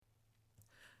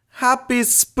Happy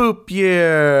Spoop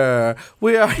Year.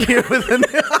 We are here with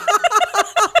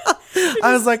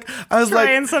I was like,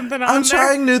 something on I'm there.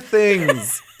 trying new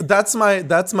things. That's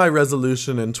my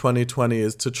resolution in 2020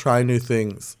 is to try new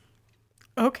things.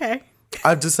 Okay.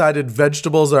 I've decided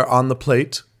vegetables are on the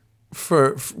plate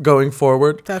for going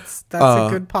forward. That's a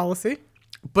good policy.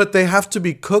 But they have to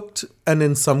be cooked and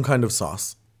in some kind of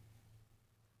sauce.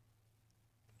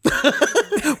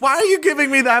 Why are you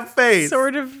giving me that face?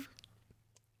 Sort of.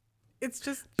 It's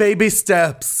just baby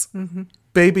steps. Mm-hmm.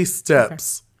 Baby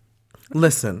steps. Okay.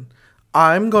 Listen,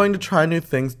 I'm going to try new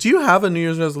things. Do you have a New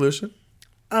Year's resolution?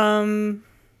 No,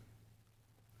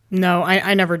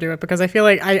 I never do it because I feel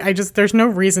like I just there's no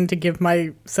reason to give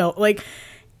myself like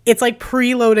it's like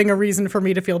preloading a reason for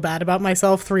me to feel bad about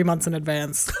myself 3 months in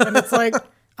advance. And it's like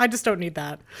I just don't need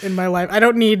that in my life. I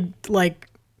don't need like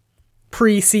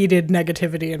preceded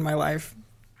negativity in my life.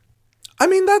 I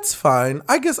mean, that's fine.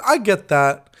 I guess I get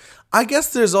that. I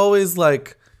guess there's always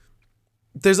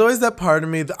that part of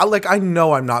me that I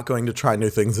know I'm not going to try new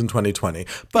things in 2020,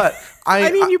 but I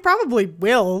mean, you probably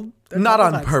will. Not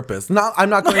on purpose. I'm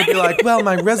not going to be like, well,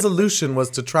 my resolution was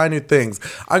to try new things.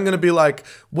 I'm going to be like,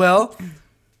 well,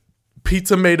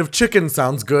 pizza made of chicken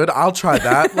sounds good. I'll try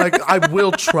that. I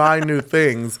will try new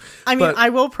things. I mean, I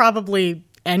will probably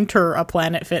enter a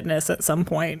Planet Fitness at some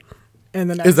point in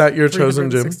the next. Is that your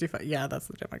chosen gym? Yeah, that's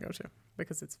the gym I go to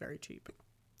because it's very cheap.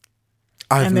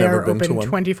 I've never been to one.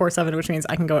 And they are open 24/7, which means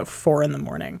I can go at 4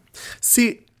 a.m.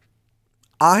 See,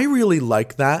 I really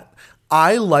like that.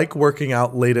 I like working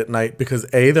out late at night because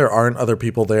A, there aren't other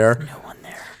people there. No one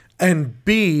there. And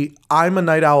B, I'm a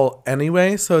night owl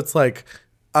anyway, so it's like,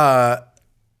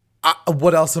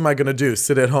 what else am I going to do?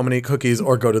 Sit at home and eat cookies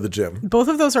or go to the gym? Both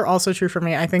of those are also true for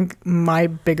me. I think my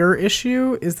bigger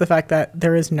issue is the fact that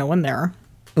there is no one there,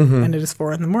 and it is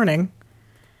 4 a.m.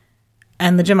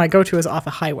 And the gym I go to is off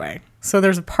a highway. So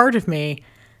there's a part of me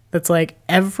that's like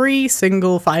every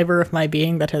single fiber of my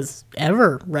being that has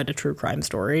ever read a true crime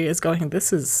story is going,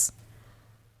 this is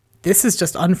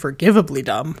just unforgivably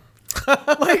dumb.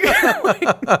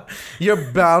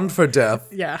 You're bound for death.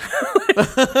 Yeah.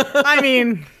 I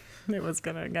mean, it was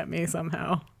going to get me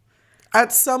somehow.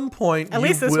 At some point, at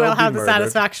least this will have the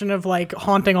satisfaction of like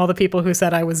haunting all the people who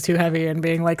said I was too heavy and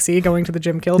being like, see, going to the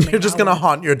gym killed me. You're just going to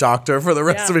haunt your doctor for the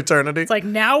rest of eternity. It's like,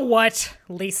 now what,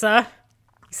 Lisa?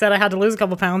 You said I had to lose a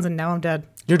couple pounds and now I'm dead.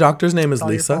 Your doctor's name is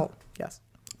Lisa? Yes.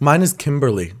 Mine is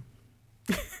Kimberly.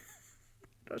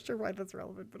 Not sure why that's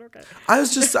relevant, but okay. I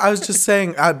was just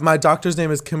saying my doctor's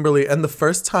name is Kimberly, and the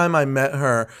first time I met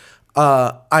her,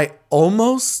 I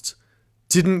almost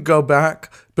didn't go back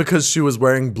because she was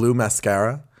wearing blue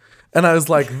mascara, and I was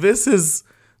like, this is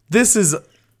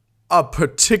a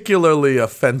particularly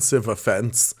offensive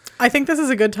offense. I think this is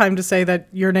a good time to say that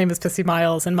your name is Pissy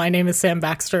Miles and my name is Sam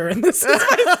Baxter, and this is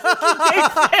my gay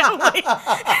family.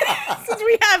 Since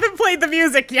we haven't played the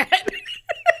music yet.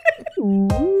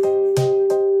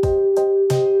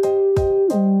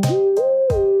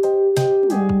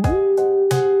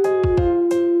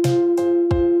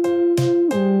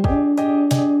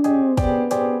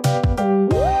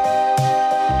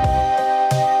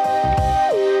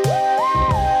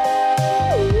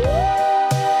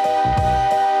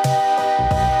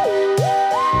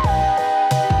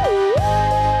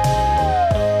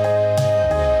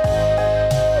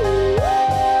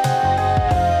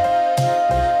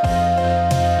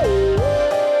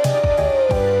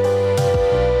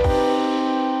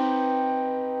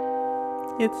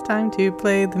 It's time to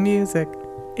play the music.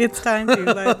 It's time to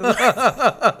play the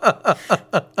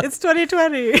music. It's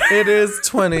 2020. It is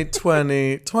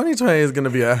 2020. 2020 is going to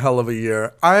be a hell of a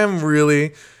year. I'm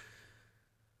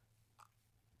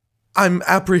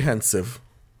apprehensive.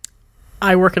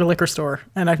 I work at a liquor store,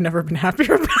 and I've never been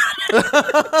happier about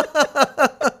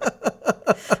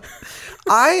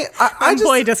it.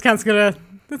 Employee discount's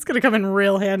it's gonna come in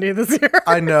real handy this year.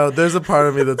 I know. There's a part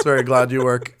of me that's very glad you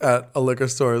work at a liquor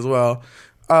store as well.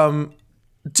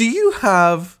 Do you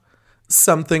have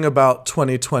something about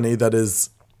 2020 that is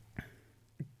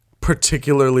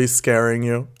particularly scaring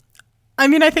you? I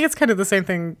mean, I think it's kind of the same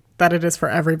thing that it is for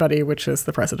everybody, which is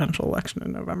the presidential election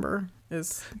in November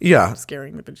is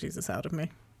scaring the bejesus out of me.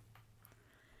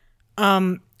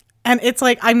 And it's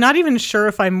like, I'm not even sure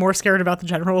if I'm more scared about the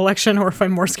general election or if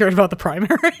I'm more scared about the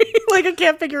primary. Like, I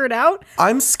can't figure it out.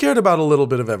 I'm scared about a little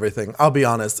bit of everything, I'll be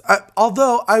honest.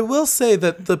 Although I will say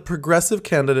that the progressive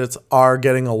candidates are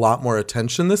getting a lot more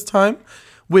attention this time,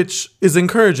 which is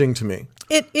encouraging to me.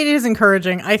 It is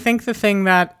encouraging. I think the thing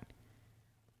that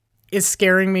is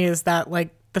scaring me is that,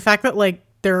 like, the fact that, like,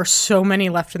 there are so many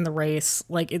left in the race.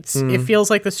 Like it feels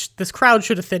like this crowd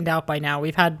should have thinned out by now.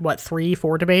 We've had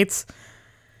 3-4 debates.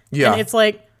 Yeah. And it's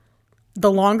like, the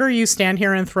longer you stand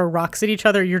here and throw rocks at each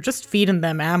other, you're just feeding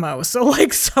them ammo. So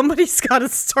like somebody's got to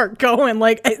start going.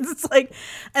 Like it's like,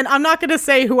 and I'm not going to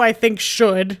say who I think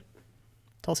should.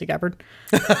 Tulsi Gabbard.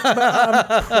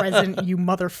 But, present, you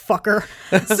motherfucker.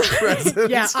 So,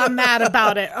 yeah, I'm mad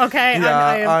about it. Okay,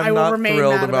 Yeah, I will not remain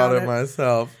thrilled mad about it it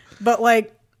myself. But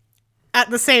like, at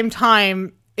the same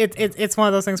time, it's one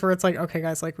of those things where it's like, okay,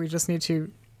 guys, like we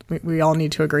all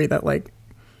need to agree that like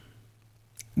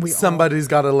Somebody's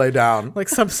got to lay down. Like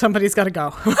somebody's got to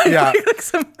go. Yeah.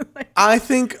 I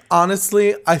think,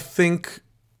 honestly,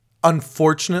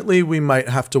 unfortunately, we might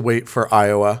have to wait for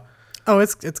Iowa. Oh,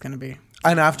 it's going to be.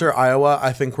 And after Iowa,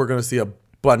 I think we're going to see a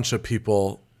bunch of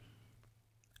people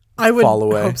I would fall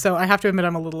away. hope so. I have to admit,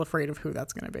 I'm a little afraid of who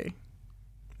that's going to be.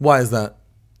 Why is that?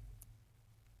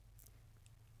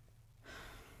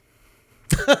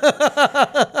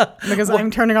 Because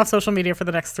I'm turning off social media for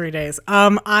the next 3 days.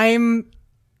 I'm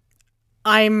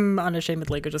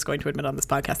unashamedly just going to admit on this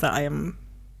podcast that I am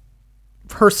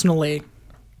personally,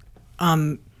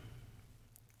 I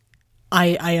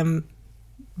am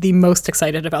the most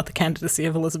excited about the candidacy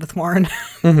of Elizabeth Warren.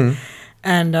 Mm-hmm.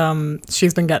 And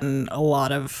she's been getting a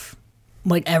lot of,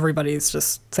 like, everybody's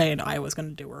just saying Iowa's going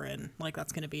to do her in. Like,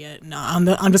 that's going to be it. No,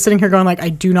 I'm just sitting here going, like, I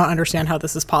do not understand how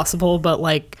this is possible, but,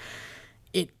 like,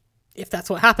 if that's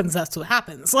what happens, that's what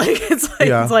happens. Like, it's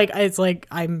like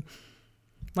I'm,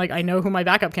 like, I know who my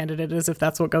backup candidate is if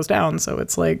that's what goes down. So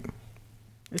it's like,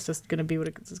 it's just going to be what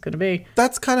it's going to be.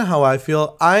 That's kind of how I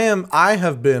feel. I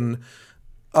have been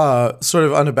sort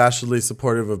of unabashedly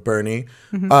supportive of Bernie.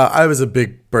 Mm-hmm. I was a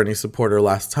big Bernie supporter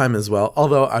last time as well.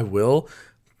 Although I will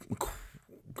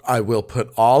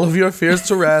put all of your fears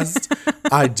to rest.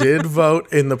 I did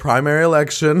vote in the primary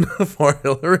election for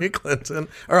Hillary Clinton.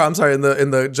 Or I'm sorry, in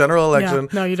the general election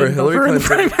for Hillary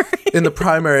Clinton. In the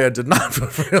primary, I did not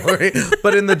vote for Hillary.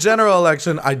 But in the general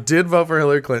election, I did vote for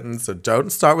Hillary Clinton. So don't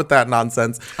start with that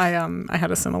nonsense. I had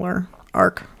a similar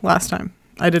arc last time.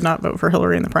 I did not vote for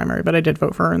Hillary in the primary, but I did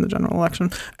vote for her in the general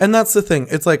election. And that's the thing.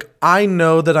 It's like, I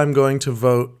know that I'm going to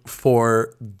vote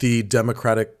for the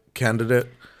Democratic candidate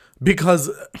because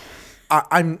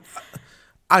I'm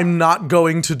not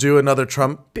going to do another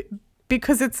Trump.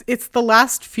 Because it's the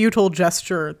last futile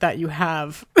gesture that you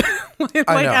have. Like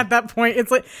at that point,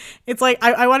 it's like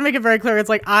I want to make it very clear. It's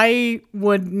like I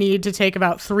would need to take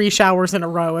about 3 showers in a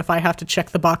row if I have to check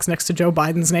the box next to Joe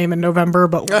Biden's name in November.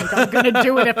 But like, I'm gonna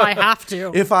do it if I have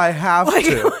to. If I have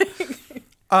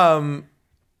to.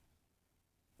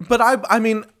 But I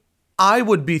mean, I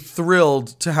would be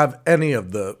thrilled to have any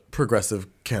of the progressive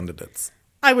candidates.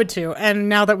 I would too. And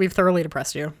now that we've thoroughly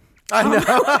depressed you. I know.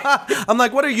 I'm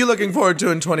like, what are you looking forward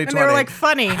to in 2020? And they were like,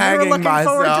 funny. We were looking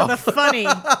forward to the funny.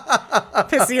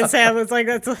 Pissy and Sam. It's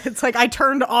like I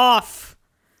turned off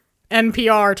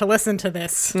NPR to listen to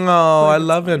this. Oh, I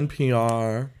love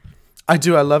NPR. I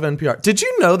do. I love NPR. Did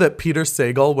you know that Peter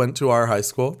Sagal went to our high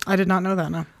school? I did not know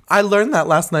that, no. I learned that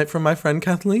last night from my friend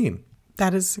Kathleen.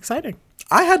 That is exciting.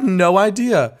 I had no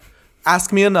idea.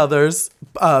 Ask Me Another's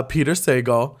Peter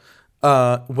Sagal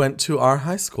went to our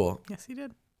high school. Yes, he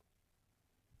did.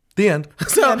 The end.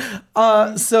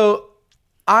 So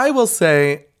I will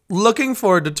say, looking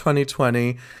forward to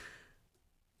 2020,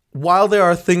 while there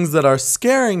are things that are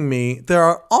scaring me, there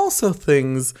are also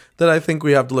things that I think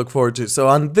we have to look forward to. So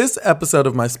on this episode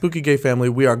of My Spooky Gay Family,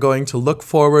 we are going to look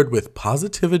forward with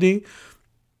positivity,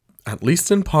 at least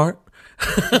in part.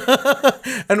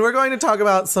 And we're going to talk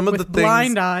about some of the things.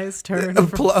 Blind eyes turned.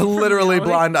 Literally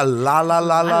blind. La la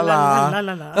la la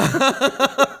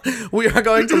la. We are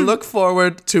going to look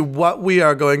forward to what we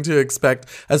are going to expect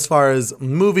as far as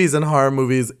movies and horror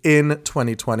movies in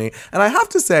 2020. And I have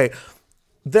to say,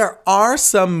 there are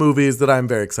some movies that I'm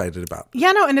very excited about.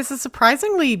 Yeah, no, and it's a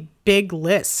surprisingly big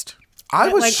list. I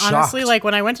was shocked. Honestly, like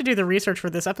when I went to do the research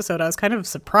for this episode, I was kind of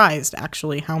surprised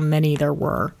actually how many there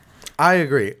were. I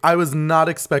agree. I was not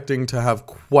expecting to have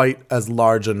quite as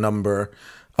large a number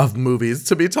of movies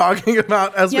to be talking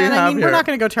about as we have I mean, here. We're not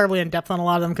going to go terribly in depth on a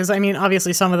lot of them because, I mean,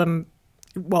 obviously some of them,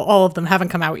 well, all of them haven't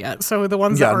come out yet. So the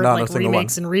ones that are like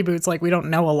remakes and reboots, like we don't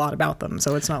know a lot about them.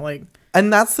 So it's not like...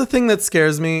 And that's the thing that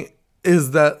scares me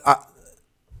is that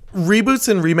reboots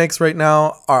and remakes right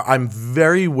now I'm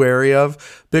very wary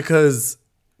of because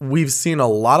we've seen a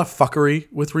lot of fuckery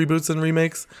with reboots and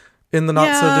remakes in the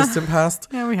not so distant past.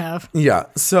 Yeah, we have. Yeah.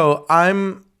 So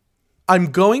I'm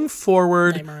going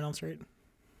forward. Nightmare on Elm Street.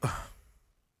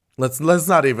 Let's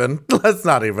not even.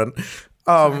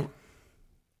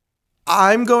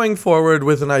 I'm going forward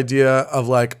with an idea of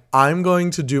like, I'm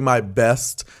going to do my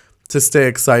best to stay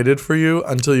excited for you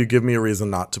until you give me a reason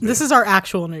not to be. This is our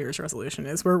actual New Year's resolution.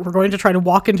 Is we're going to try to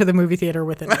walk into the movie theater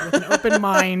with an open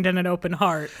mind and an open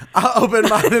heart. Open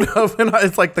mind and open heart.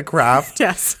 It's like The Craft.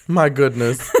 Yes. My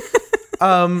goodness.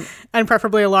 And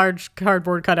preferably a large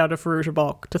cardboard cutout of Fairuza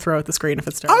Balk to throw at the screen if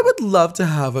it's terrible. I would love to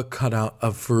have a cutout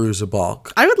of Fairuza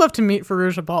Balk. I would love to meet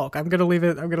Fairuza Balk. I'm gonna leave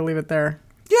it there.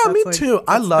 Yeah, me too.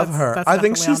 I love her. That's I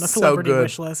think definitely on the she's so celebrity good.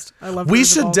 Wish list. I love. We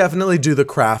Fairuza should Balk. definitely do The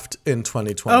Craft in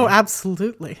 2020. Oh,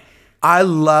 absolutely. I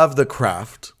love The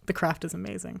Craft. The Craft is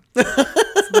amazing.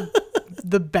 It's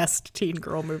the best teen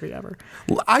girl movie ever.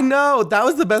 I know. That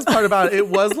was the best part about it. It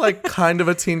was like kind of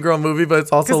a teen girl movie, but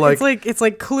it's also It's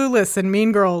like Clueless and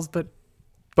Mean Girls, but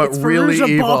it's really Fairuza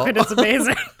evil. Balk and it's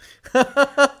amazing.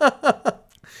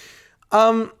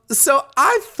 So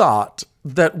I thought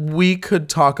that we could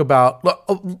talk about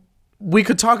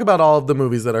all of the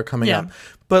movies that are coming Yeah. up,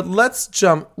 but let's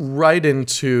jump right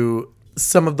into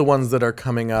some of the ones that are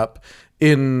coming up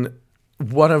in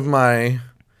one of my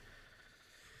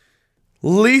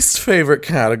least favorite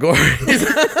categories.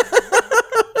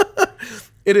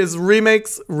 It is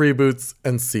remakes, reboots,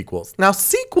 and sequels. Now,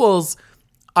 sequels,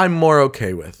 I'm more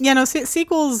okay with. Yeah, no,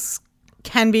 sequels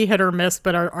can be hit or miss,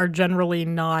 but are generally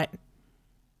not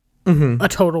a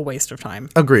total waste of time.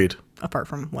 Agreed. Apart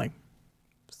from like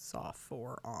Saw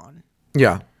 4 on.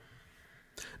 Yeah.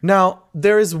 Now,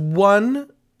 there is one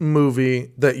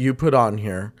movie that you put on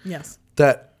here Yes.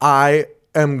 that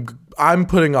I'm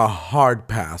putting a hard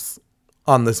pass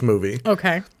on this movie.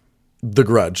 Okay. The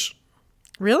Grudge.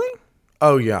 Really?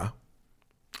 Oh yeah.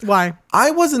 Why?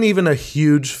 I wasn't even a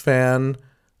huge fan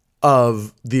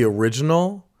of the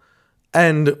original,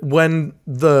 and when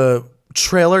the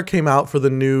trailer came out for the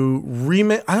new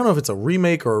remake, I don't know if it's a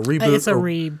remake or a reboot. It's a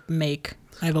remake.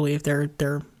 I believe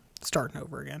they're starting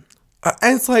over again.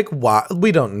 And it's like, why?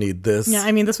 We don't need this. Yeah,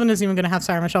 I mean, this one isn't even going to have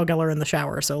Sarah Michelle Gellar in the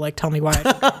shower, so like, tell me why.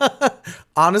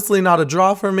 Honestly, not a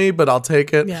draw for me, but I'll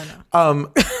take it. Yeah,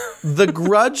 no. The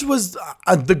Grudge was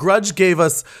The Grudge gave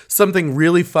us something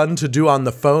really fun to do on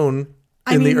the phone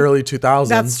in the early 2000s.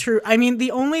 That's true. I mean,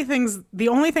 the only things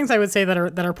I would say that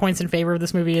are points in favor of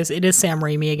this movie is it is Sam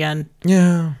Raimi again.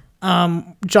 Yeah.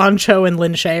 John Cho and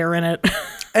Lin Shaye are in it.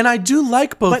 And I do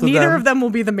like both of them. But neither of them will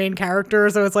be the main character,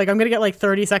 so it's like I'm going to get like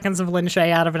 30 seconds of Lin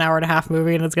Shaye out of an hour and a half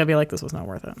movie, and it's going to be like, this was not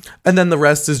worth it. And then the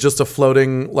rest is just a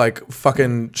floating, like,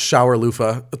 fucking shower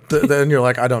loofah. Then you're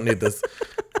like, I don't need this.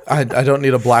 I don't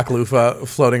need a black loofah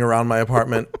floating around my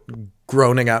apartment,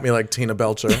 groaning at me like Tina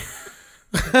Belcher.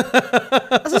 Just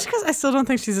because I still don't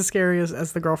think she's as scary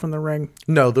as the girl from The Ring.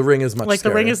 No, The Ring is much Like, scarier.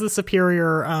 The Ring is the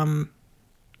superior,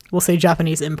 we'll say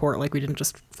Japanese import, like we didn't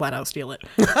just flat out steal it.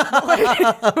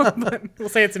 But we'll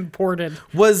say it's imported.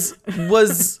 Was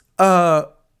The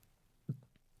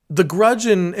Grudge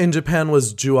in Japan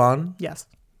was Ju-on? Yes.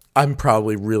 I'm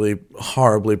probably really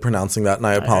horribly pronouncing that, and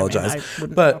I apologize. I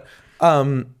wouldn't know. But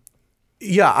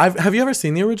yeah, have you ever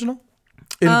seen the original?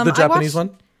 The Japanese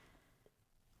one?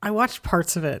 I watched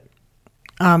parts of it.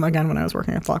 Again, when I was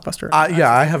working at Blockbuster.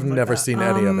 Yeah, I have never seen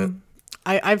any of it.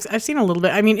 I've seen a little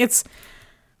bit. I mean, it's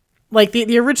like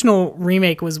the original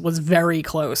remake was very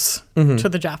close to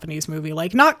the Japanese movie.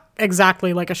 Like, not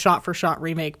exactly like a shot for shot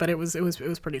remake, but it was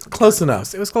pretty Close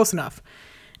enough. It was close enough.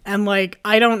 And like,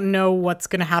 I don't know what's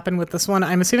going to happen with this one.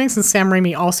 I'm assuming since Sam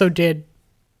Raimi also did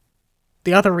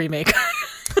the other remake,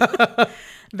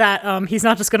 that he's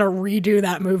not just going to redo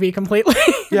that movie completely.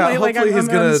 Yeah, like, hopefully he's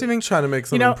going assuming, to try to make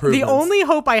some the improvements. only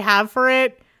hope I have for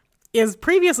it is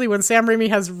previously when Sam Raimi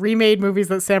has remade movies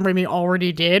that Sam Raimi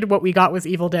already did, what we got was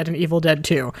Evil Dead and Evil Dead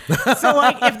 2. So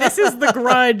like, if this is The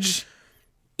Grudge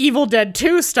Evil Dead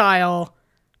 2 style,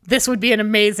 this would be an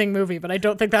amazing movie, but I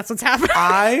don't think that's what's happening.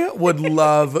 I would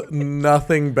love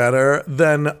nothing better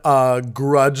than a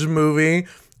Grudge movie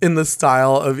in the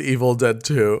style of Evil Dead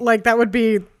 2. Like, that would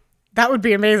be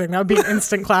amazing. That would be an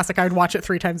instant classic. I'd watch it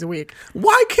 3 times a week.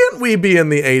 Why can't we be in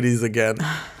the 80s again?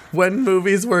 When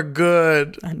movies were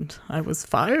good. And I was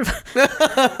 5.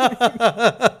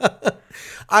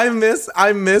 I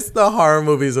miss the horror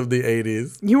movies of the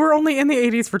 80s. You were only in the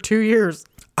 80s for 2 years.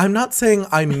 I'm not saying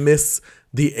I miss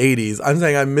the 80s. I'm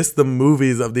saying I miss the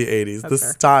movies of the 80s, the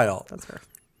fair. style. That's fair.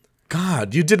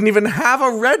 God, you didn't even have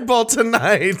a Red Bull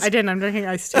tonight. I didn't. I'm drinking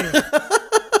iced tea.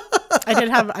 I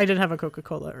did have a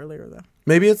Coca-Cola earlier though.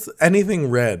 Maybe it's anything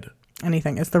red.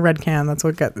 Anything. It's the red can. That's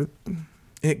what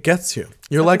It gets you.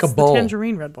 You're like a it's bull. The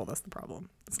tangerine Red Bull. That's the problem.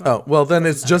 It's not, Oh, well, then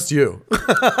it's just you.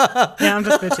 yeah, I'm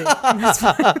just bitchy. That's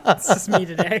fine. It's just me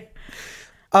today.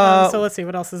 So let's see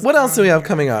what else is. What else do we have here.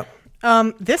 coming up?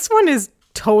 This one is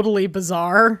totally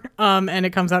bizarre. And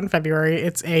it comes out in February.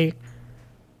 It's a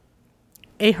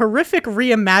horrific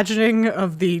reimagining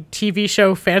of the TV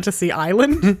show Fantasy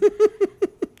Island.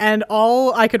 And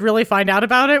all I could really find out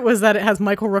about it was that it has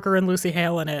Michael Rooker and Lucy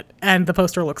Hale in it, and the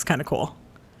poster looks kind of cool.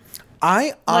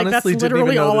 I honestly didn't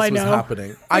even know this was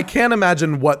happening. I can't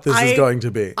imagine what this is going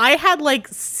to be. I had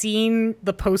seen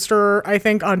the poster, I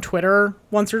think, on Twitter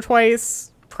once or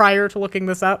twice prior to looking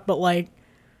this up, but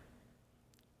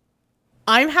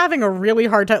I'm having a really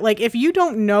hard time. If you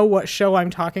don't know what show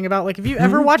I'm talking about, if you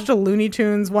ever watched a Looney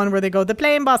Tunes one where they go, the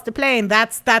plane, boss, the plane,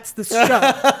 that's the show.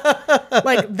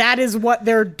 That is what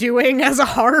they're doing as a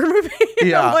horror movie.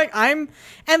 Yeah.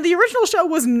 And the original show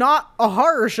was not a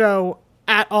horror show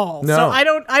at all. No. So I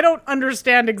don't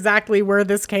understand exactly where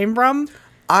this came from.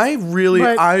 I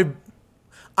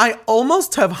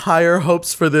almost have higher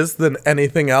hopes for this than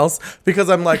anything else because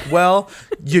I'm well,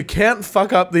 you can't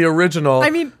fuck up the original. I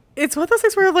mean, it's one of those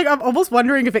things where I'm almost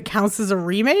wondering if it counts as a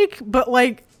remake, but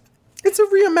it's a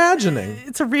reimagining.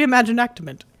 It's a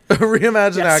reimaginectament. A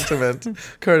reimaginectament,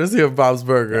 courtesy of Bob's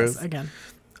Burgers. Yes, again.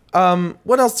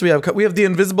 What else do we have? We have The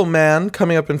Invisible Man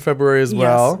coming up in February as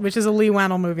well. Yes, which is a Lee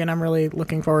Wannell movie, and I'm really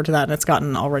looking forward to that, and it's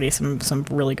gotten already some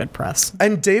really good press.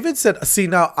 And David said, see,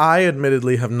 now I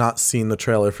admittedly have not seen the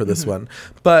trailer for this one,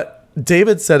 but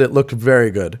David said it looked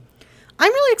very good.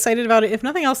 I'm really excited about it. If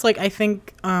nothing else, I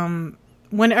think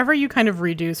whenever you kind of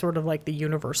redo sort of the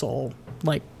Universal,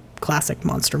 classic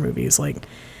monster movies,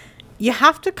 you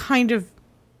have to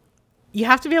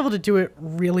be able to do it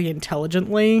really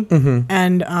intelligently. Mm-hmm.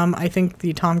 And I think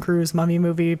the Tom Cruise Mummy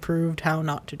movie proved how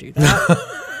not to do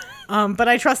that. But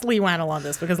I trust Lee Wannell on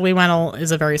this because Lee Wannell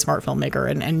is a very smart filmmaker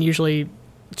and usually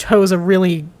toes a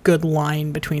really good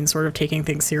line between sort of taking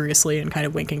things seriously and kind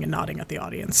of winking and nodding at the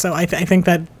audience. So I think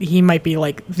that he might be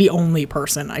the only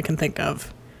person I can think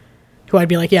of who I'd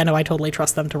be yeah, no, I totally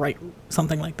trust them to write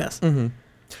something like this. Mm-hmm.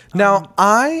 Now,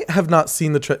 I have not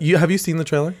seen the trailer. Have you seen the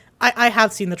trailer? I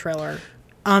have seen the trailer.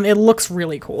 It looks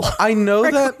really cool. I know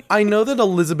that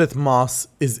Elizabeth Moss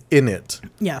is in it.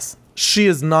 Yes. She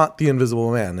is not the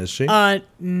Invisible Man, is she?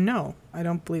 No, I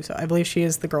don't believe so. I believe she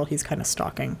is the girl he's kind of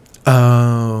stalking.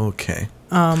 Oh, okay.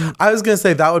 I was gonna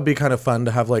say that would be kind of fun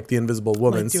to have the Invisible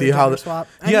Woman. See how the swap.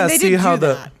 see how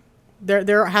the.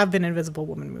 There have been Invisible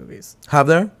Woman movies. Have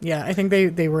there? Yeah, I think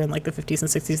they were in the 50s and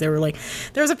 60s. They were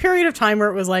there was a period of time where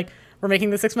it was we're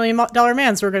making the $6 million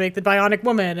man, so we're going to make the Bionic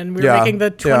Woman, and we're making the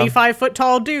 25-foot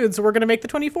tall dude, so we're going to make the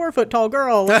 24-foot tall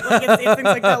girl. It's things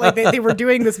like that. They were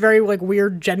doing this very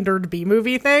weird gendered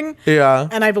B-movie thing. Yeah.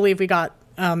 And I believe we got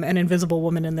an Invisible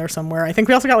Woman in there somewhere. I think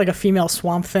we also got a female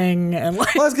Swamp Thing, and well,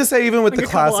 I was gonna say even with the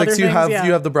classics, you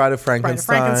have the Bride of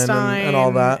Frankenstein, and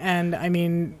all that. And I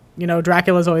mean,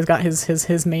 Dracula's always got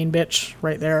his main bitch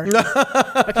right there.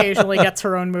 Occasionally gets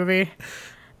her own movie.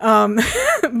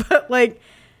 But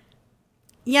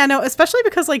yeah, no, especially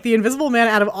because the Invisible Man,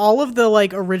 out of all of the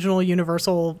original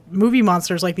Universal movie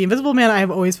monsters, the Invisible Man I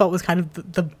have always felt was kind of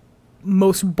the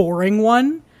most boring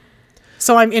one.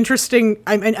 So I'm interested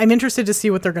to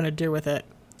see what they're going to do with it.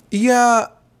 Yeah,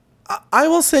 I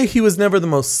will say he was never the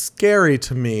most scary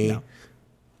to me. No.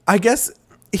 I guess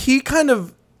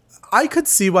I could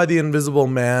see why The Invisible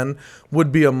Man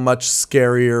would be a much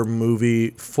scarier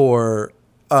movie for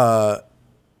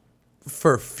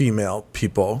female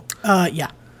people. Yeah.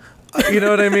 You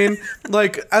know what I mean?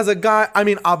 As a guy,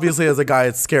 obviously as a guy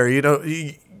it's scary.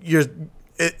 You're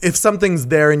if something's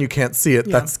there and you can't see it,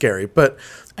 that's scary. But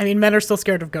men are still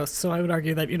scared of ghosts, so I would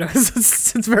argue that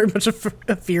it's very much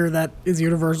a fear that is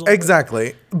universal.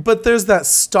 Exactly. But there's that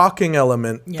stalking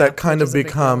element that kind of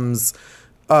becomes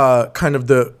kind of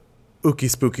the ooky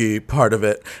spooky part of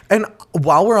it. And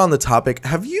while we're on the topic,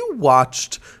 have you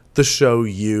watched the show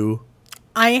You?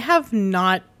 I have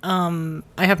not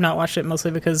watched it,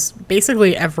 mostly because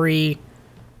basically every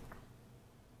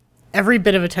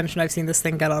bit of attention I've seen this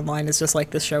thing get online is just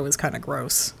this show is kind of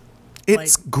gross.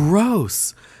 It's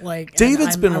gross.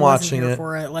 David's been watching it.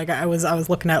 For it. I was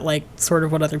looking at sort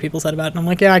of what other people said about it, and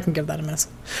I'm yeah, I can give that a miss.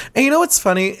 And what's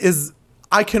funny is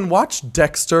I can watch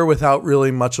Dexter without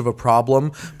really much of a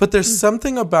problem, but there's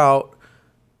something about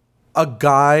a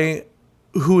guy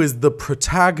who is the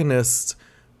protagonist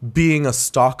being a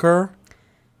stalker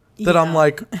that I'm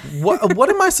what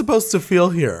am I supposed to feel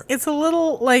here? It's a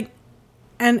little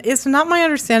and it's not my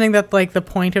understanding that the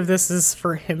point of this is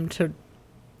for him to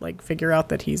figure out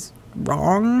that he's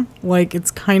wrong. It's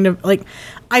kind of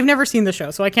I've never seen the show,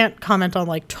 so I can't comment on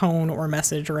tone or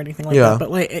message or anything like that,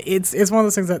 but it's one of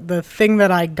those things that the thing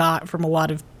that I got from a lot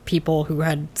of people who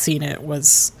had seen it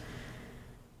was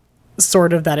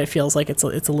sort of that it feels it's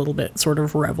a little bit sort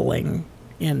of reveling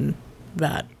in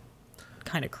that.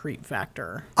 kind of creep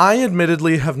factor. I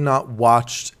admittedly have not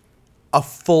watched a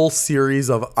full series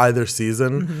of either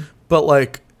season, but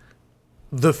like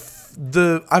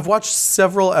I've watched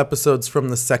several episodes from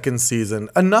the second season,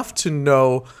 enough to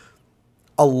know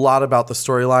a lot about the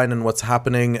storyline and what's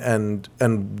happening and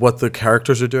what the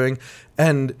characters are doing,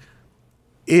 and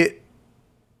it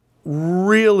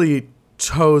really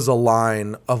toes a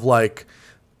line of like,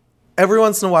 every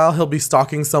once in a while he'll be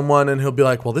stalking someone and he'll be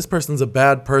like, well, this person's a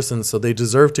bad person, so they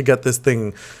deserve to get this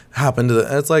thing happen to them.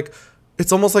 And it's like,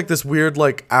 it's almost like this weird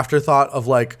like afterthought of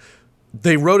like,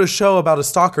 they wrote a show about a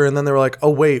stalker and then they were like,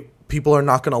 oh wait, people are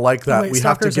not going to like that. Wait, we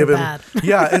have to stalkers give are him bad.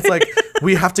 Yeah, it's like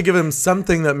we have to give him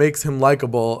something that makes him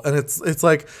likable. And it's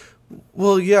like,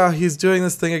 well, yeah, he's doing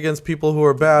this thing against people who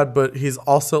are bad, but he's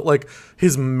also like,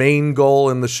 his main goal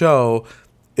in the show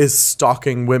is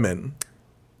stalking women.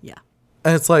 Yeah.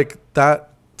 And it's like,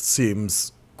 that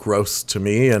seems gross to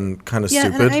me and kind of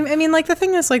stupid. And I mean, like, the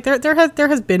thing is, like, there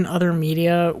has been other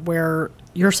media where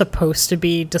you're supposed to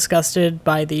be disgusted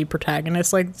by the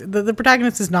protagonist. Like, the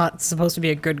protagonist is not supposed to be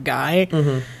a good guy.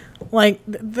 Like,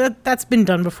 that's been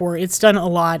done before. It's done a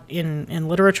lot in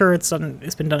literature. It's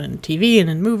been done in TV and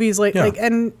in movies. Like,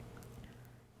 and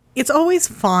it's always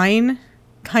fine,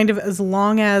 kind of, as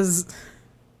long as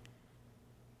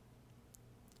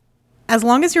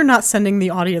you're not sending the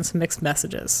audience mixed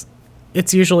messages.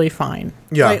 It's usually fine.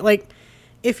 Yeah. Like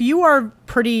if you are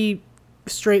pretty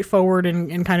straightforward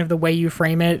in kind of the way you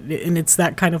frame it, and it's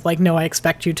that kind of like, no, I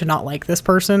expect you to not like this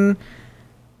person,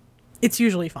 it's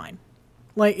usually fine.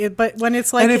 Like, but when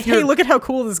it's like, hey, look at how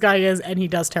cool this guy is, and he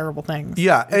does terrible things.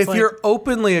 Yeah, if like, you're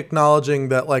openly acknowledging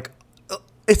that, like,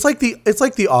 it's like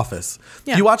The Office.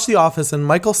 Yeah. You watch The Office, and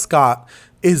Michael Scott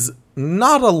is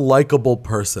not a likable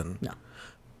person. No.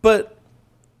 But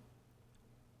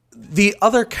the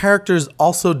other characters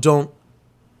also don't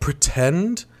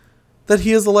pretend that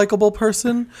he is a likable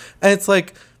person. And it's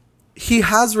like, he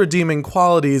has redeeming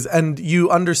qualities, and you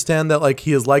understand that, like,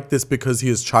 he is like this because he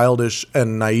is childish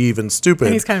and naive and stupid.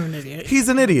 And he's kind of an idiot. He's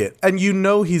an idiot, and you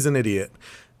know he's an idiot.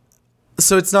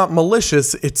 So it's not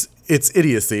malicious, it's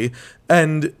idiocy.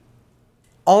 And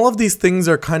all of these things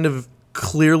are kind of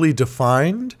clearly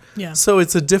defined. Yeah. So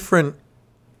it's a different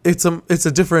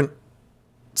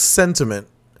sentiment.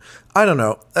 I don't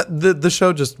know. The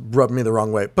show just rubbed me the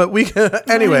wrong way. But we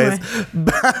anyways,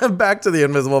 back to The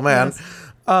Invisible Man. Yes.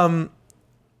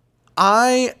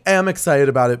 I am excited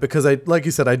about it because like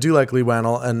you said, I do like Leigh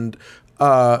Whannell, and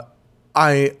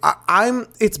I'm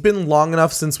it's been long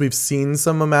enough since we've seen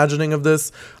some imagining of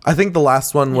this. I think the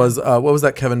last one was what was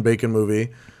that Kevin Bacon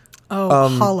movie?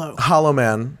 Hollow. Hollow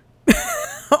Man.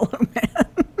 Hollow Man.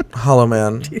 Hollow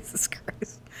Man. Jesus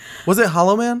Christ. Was it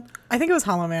Hollow Man? I think it was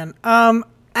Hollow Man.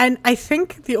 And I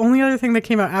think the only other thing that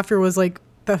came out after was like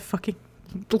the fucking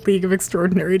League of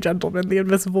Extraordinary Gentlemen. The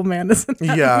Invisible Man is in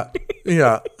that movie.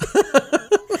 Yeah.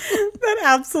 That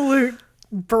absolute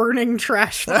burning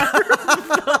trash fire.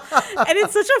 And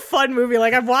it's such a fun movie.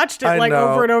 Like, I've watched it like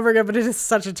over and over again, but it is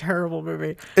such a terrible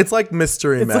movie. It's like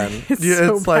Mystery Men. It's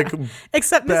so like bad.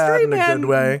 Except bad Mystery in a Man. good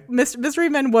way. Mystery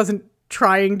Men wasn't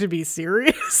trying to be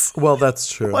serious. Well, that's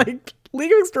true. Like,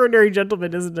 League of Extraordinary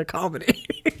Gentlemen isn't a comedy.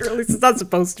 Or at least it's not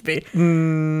supposed to be.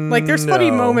 Like, there's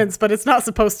funny moments, but it's not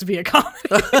supposed to be a comedy.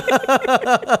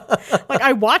 Like,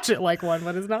 I watch it like one,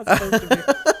 but it's not supposed to be.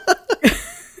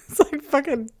 It's like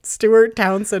fucking Stuart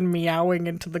Townsend meowing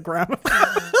into the gramophone.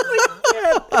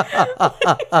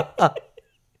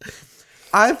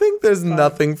 I think there's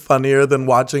nothing funnier than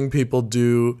watching people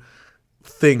do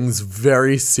things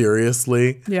very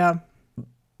seriously. Yeah.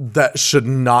 That should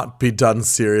not be done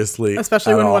seriously.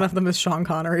 Especially when all. one of them is Sean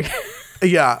Connery.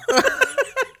 Yeah.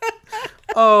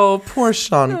 Oh, poor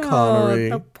Sean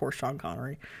Connery. Oh, poor Sean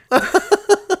Connery.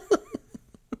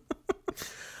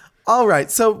 All right.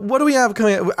 So what do we have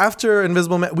coming up after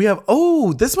Invisible Man? We have,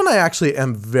 this one I actually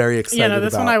am very excited about. Yeah, no,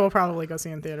 this one I will probably go see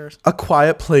in theaters. A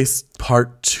Quiet Place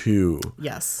Part 2.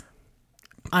 Yes.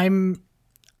 I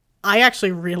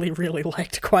actually really, really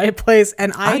liked Quiet Place.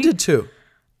 And I did too.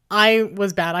 I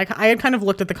was bad. I had kind of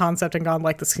looked at the concept and gone,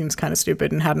 like, this seems kind of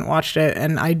stupid, and hadn't watched it.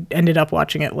 And I ended up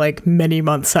watching it like many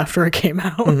months after it came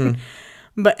out.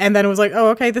 Mm-hmm. And then it was like, oh,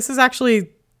 okay, this is actually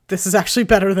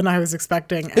better than I was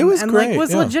expecting. And, it was great. Like,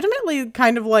 was legitimately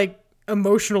kind of like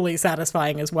emotionally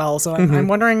satisfying as well. So I'm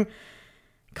wondering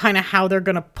kind of how they're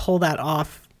going to pull that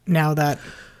off now that,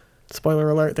 spoiler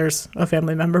alert, there's a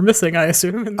family member missing, I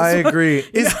assume. In this I one. agree.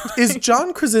 Is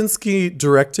John Krasinski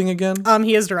directing again?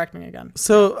 He is directing again.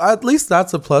 So at least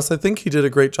that's a plus. I think he did a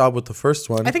great job with the first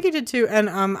one. I think he did too. And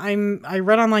I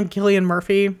read online Cillian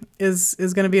Murphy is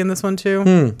going to be in this one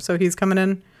too. So he's coming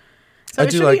in. So I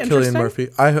it do should like be Cillian interesting. Murphy.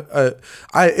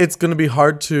 It's going to be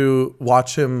hard to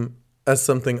watch him as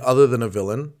something other than a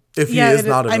villain if he is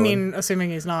not a villain. I mean, assuming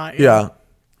he's not. Yeah.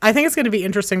 I think it's going to be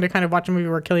interesting to kind of watch a movie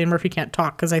where Cillian Murphy can't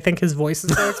talk because I think his voice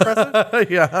is so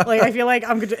expressive. Yeah. Like I feel like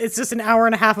it's just an hour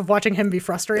and a half of watching him be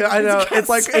frustrated. I know. because he can't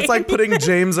It's like say putting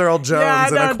James Earl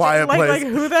Jones in a quiet like, place.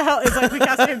 Like who the hell is like we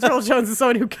cast James Earl Jones as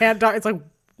someone who can't talk? It's like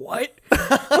what?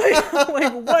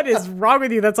 like what is wrong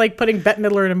with you? That's like putting Bette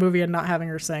Midler in a movie and not having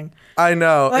her sing. I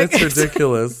know. Like, It's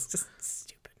ridiculous. It's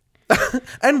just stupid.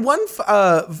 And one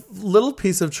little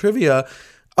piece of trivia,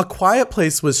 A Quiet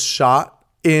Place was shot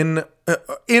in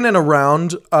and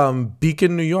around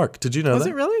Beacon, New York. Did you know that? Was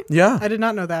it really? Yeah. I did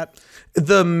not know that.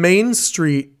 The main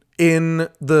street in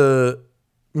the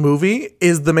movie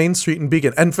is the main street in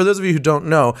Beacon. And for those of you who don't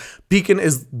know, Beacon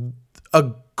is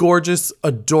a gorgeous,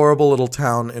 adorable little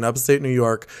town in upstate New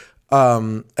York.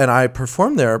 And I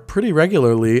perform there pretty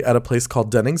regularly at a place called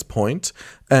Dennings Point.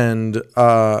 And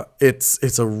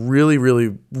it's a really,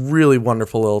 really, really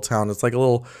wonderful little town. It's like a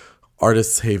little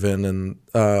artist's haven.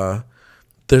 And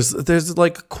there's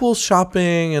like cool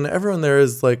shopping, and everyone there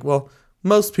is like, well,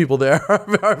 most people there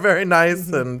are very nice.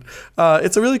 And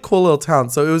it's a really cool little town.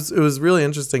 So it was really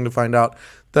interesting to find out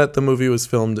that the movie was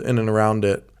filmed in and around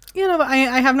it. You know,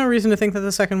 I have no reason to think that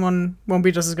the second one won't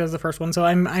be just as good as the first one. So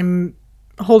I'm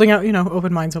holding out,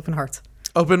 open minds, open hearts.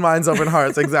 Open minds, open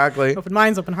hearts, exactly. Open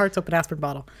minds, open hearts, open aspirin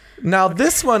bottle. Now,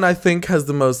 this one, I think, has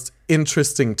the most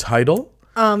interesting title.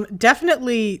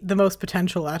 Definitely the most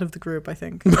potential out of the group, I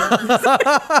think.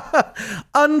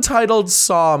 Untitled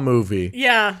Saw Movie.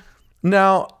 Yeah.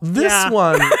 Now, this Yeah.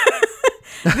 one...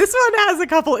 This one has a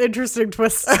couple interesting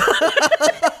twists.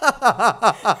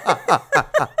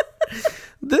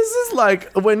 This is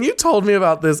like, when you told me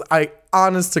about this, I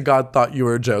honest to God thought you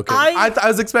were joking. I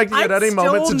was expecting at any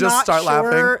moment to just start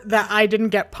laughing. That I didn't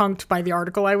get punked by the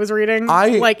article I was reading.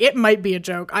 It might be a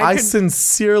joke. I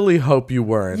sincerely hope you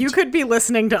weren't. You could be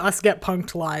listening to us get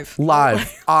punked live.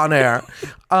 Live, on air.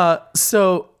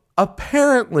 So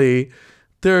apparently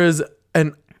there is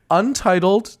an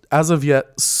untitled, as of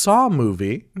yet, Saw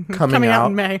movie coming out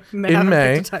in May. And they in haven't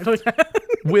May picked a title yet.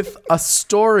 with a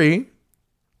story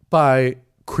by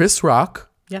Chris Rock,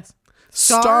 Yes.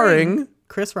 starring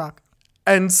Chris Rock.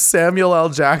 and Samuel L.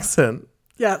 Jackson.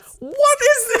 Yes. What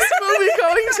is this movie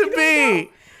going to be?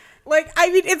 Like, I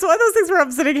mean, it's one of those things where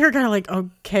I'm sitting here kind of like,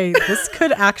 okay, this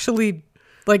could actually,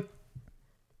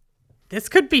 this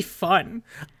could be fun.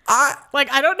 I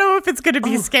don't know if it's going to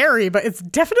be scary, but it's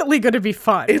definitely going to be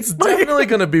fun. It's definitely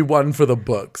going to be one for the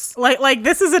books.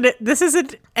 This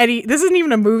isn't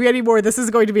even a movie anymore. This is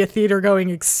going to be a theater going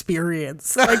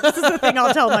experience. Like, this is the thing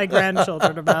I'll tell my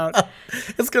grandchildren about.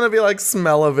 It's going to be like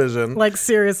Smell-O-Vision. Like,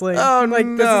 seriously. Oh, like,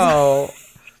 no.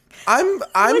 I'm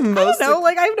I most... don't know.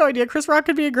 Like, I have no idea. Chris Rock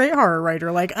could be a great horror writer.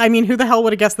 Like, I mean, who the hell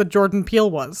would have guessed that Jordan Peele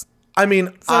was? I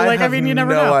mean, I have you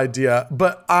never no know. idea.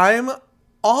 But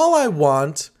all I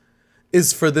want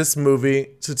is for this movie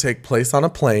to take place on a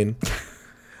plane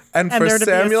and for there to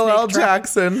be a Samuel snake L. trap.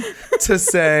 Jackson to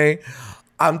say,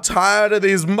 I'm tired of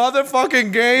these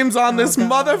motherfucking games on this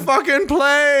motherfucking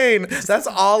plane. That's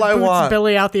all I Boots want.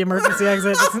 Billy out the emergency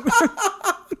exit.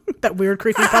 That weird,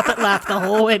 creepy puppet laugh the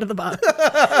whole way to the bus.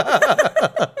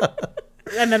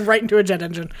 And then right into a jet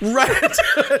engine. Right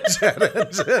into a jet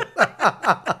engine.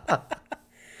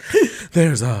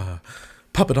 There's a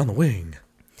puppet on the wing.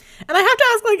 And I have to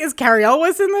ask, is Carrie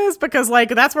Elwes in this? Because,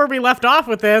 that's where we left off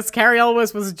with this. Carrie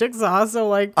Elwes was Jigsaw,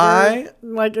 so, I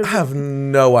have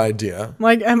no idea.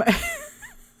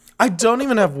 I don't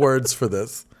even have words for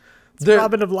this.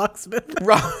 Robin of Locksmith.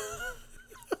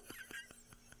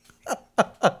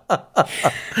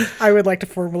 I would like to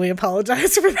formally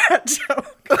apologize for that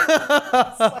joke.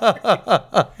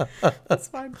 That's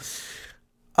fine.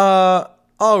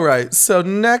 All right. So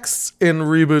next in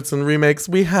reboots and remakes,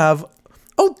 we have...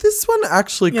 Oh, this one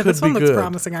actually could this one be looks good.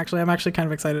 promising, actually. I'm actually kind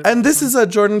of excited. And this is a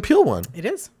Jordan Peele one. It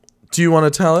is. Do you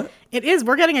want to tell it? It is.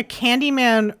 We're getting a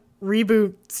Candyman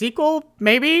reboot sequel,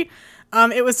 maybe.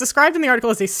 It was described in the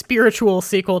article as a spiritual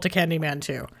sequel to Candyman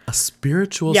 2. A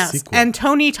spiritual Yes, sequel? and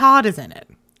Tony Todd is in it.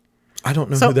 I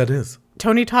don't know who that is.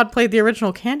 Tony Todd played the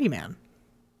original Candyman.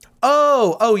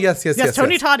 Oh, yes.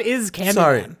 Tony Todd is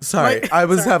Candyman. Sorry. I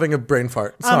was having a brain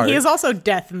fart. Sorry. He is also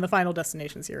Death in the Final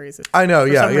Destination series. I know,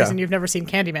 For yeah, some yeah. reason you've never seen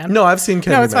Candyman. No, I've seen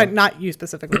Candyman. No, it's fine. Not you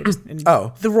specifically. Just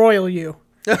the royal you.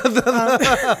 The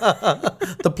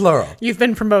plural. You've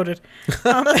been promoted.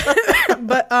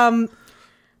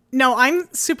 No, I'm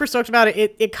super stoked about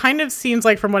it. It kind of seems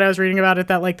like, from what I was reading about it,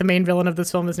 that the main villain of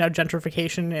this film is now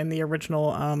gentrification in the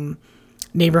original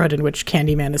neighborhood in which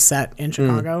Candyman is set in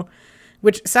Chicago.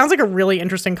 which sounds like a really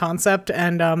interesting concept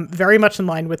and very much in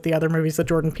line with the other movies that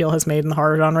Jordan Peele has made in the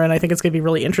horror genre, and I think it's going to be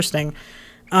really interesting.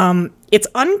 It's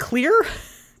unclear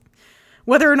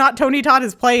whether or not Tony Todd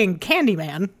is playing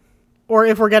Candyman, or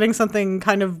if we're getting something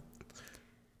kind of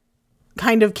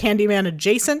Candyman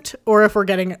adjacent, or if we're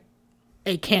getting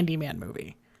a Candyman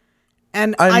movie.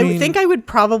 And I think I would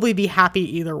probably be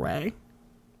happy either way.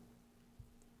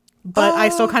 But I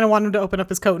still kind of want him to open up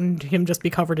his coat and him just be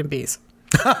covered in bees.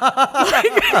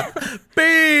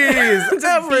 Bees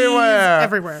everywhere.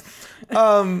 Everywhere.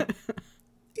 Yeah,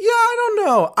 I don't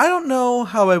know. I don't know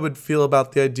how I would feel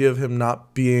about the idea of him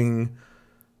not being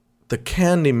the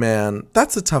Candyman.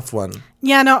 That's a tough one.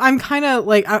 Yeah, no, I'm kind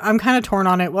of torn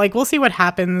on it. Like, we'll see what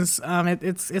happens.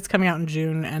 It's coming out in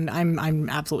June, and I'm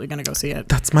absolutely gonna go see it.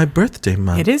 That's my birthday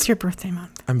month. It is your birthday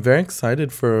month. I'm very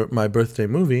excited for my birthday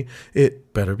movie.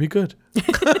 It better be good.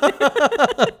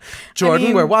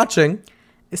 Jordan, we're watching.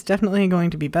 It's definitely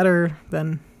going to be better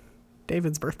than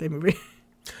David's birthday movie.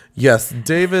 Yes,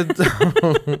 David.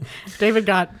 David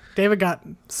got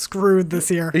screwed this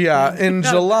year. Yeah, in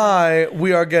July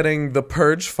we are getting The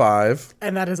Purge 5,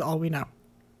 and that is all we know.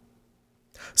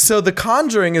 So The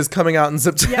Conjuring is coming out in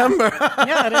September.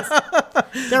 Yeah, it is.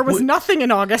 There was nothing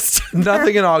in August.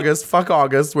 Nothing in August. Fuck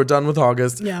August. We're done with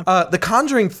August. Yeah. The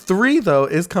Conjuring 3 though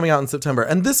is coming out in September,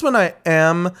 and this one I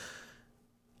am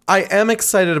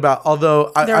excited about.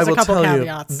 Although I will tell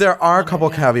you, there are a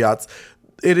couple caveats.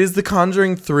 It is The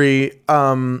Conjuring 3,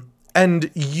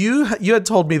 and you had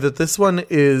told me that this one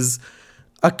is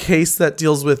a case that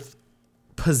deals with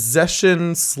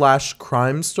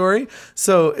possession/crime story.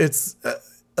 So it's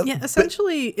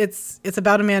essentially it's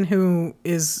about a man who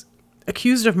is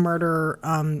accused of murder,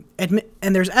 and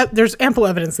there's ample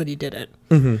evidence that he did it,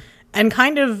 and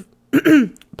kind of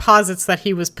posits that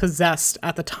he was possessed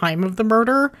at the time of the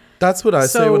murder. That's what I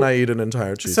say when I eat an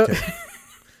entire cheesecake.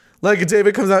 Like,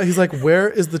 David comes out, he's like, where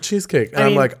is the cheesecake? And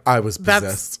I'm like, I was possessed.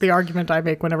 That's the argument I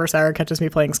make whenever Sarah catches me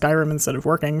playing Skyrim instead of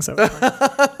working. So, but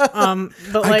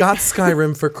I got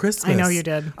Skyrim for Christmas. I know you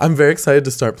did. I'm very excited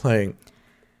to start playing.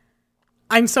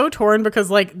 I'm so torn because,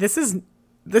 like, this is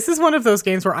one of those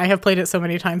games where I have played it so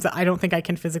many times that I don't think I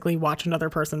can physically watch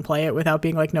another person play it without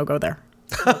being like, no, go there.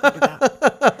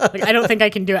 Like, I don't think I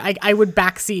can do it. I would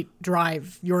backseat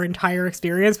drive your entire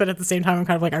experience, but at the same time, I'm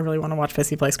kind of like, I really want to watch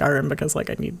Fissy play Skyrim because, like,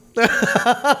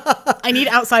 I need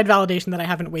outside validation that I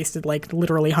haven't wasted, like,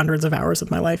 literally hundreds of hours of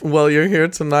my life. Well, you're here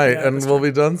tonight, and we'll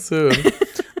be done soon.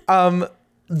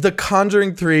 The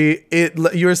Conjuring 3,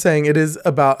 you were saying it is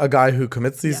about a guy who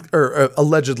commits these, or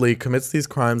allegedly commits these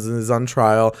crimes and is on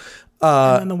trial.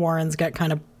 And then the Warrens get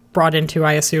kind of brought in to,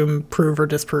 I assume, prove or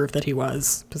disprove that he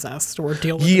was possessed or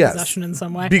deal with the possession in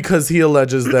some way. Because he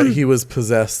alleges that he was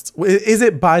possessed. Is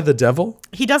it by the devil?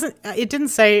 He doesn't. It didn't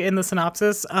say in the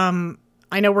synopsis.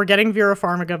 I know we're getting Vera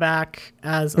Farmiga back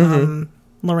as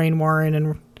Lorraine Warren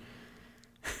and.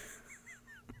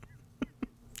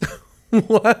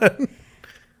 What?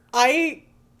 I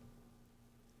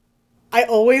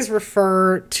always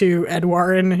refer to Ed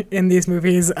Warren in these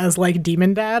movies as like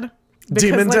Demon Dad.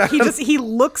 Because like, he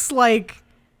looks like,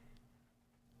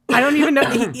 I don't even know.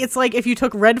 It's like if you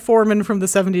took Red Foreman from the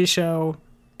 70s show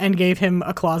and gave him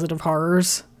a Closet of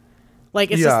Horrors. Like,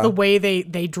 it's just the way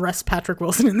they dress Patrick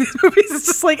Wilson in these movies. It's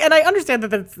just like, and I understand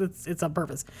that it's on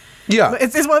purpose. Yeah.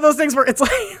 It's one of those things where it's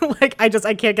like I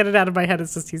can't get it out of my head.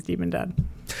 It's just he's Demon Dad.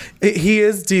 He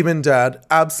is Demon Dad.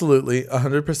 Absolutely.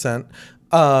 100%.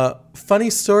 Funny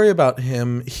story about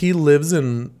him. He lives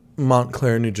in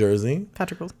Montclair, New Jersey.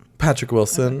 Patrick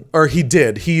Wilson. Okay. Or he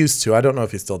did. He used to. I don't know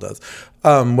if he still does.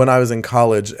 When I was in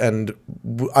college, and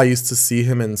I used to see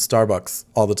him in Starbucks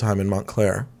all the time in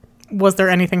Montclair. Was there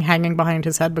anything hanging behind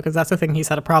his head? Because that's a thing he's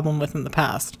had a problem with in the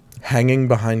past. Hanging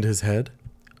behind his head?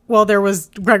 Well, there was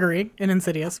Gregory in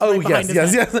Insidious. Oh, right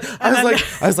yes. I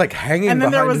was like hanging behind his head. And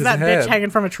then there was that bitch hanging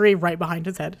from a tree right behind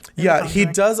his head. Yeah, he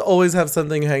does always have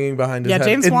something hanging behind his head. Yeah,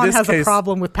 James Wan has a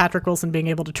problem with Patrick Wilson being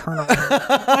able to turn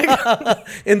around.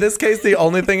 In this case, the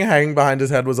only thing hanging behind his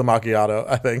head was a macchiato,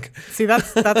 I think. See,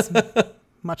 that's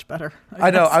much better. I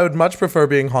know. I would much prefer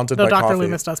being haunted by Dr. coffee.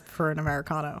 Loomis does prefer an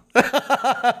Americano.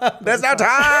 There's no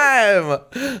time!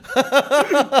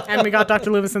 And we got Dr.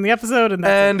 Loomis in the episode.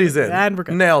 And he's in. And we're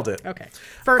good. Nailed it. Okay.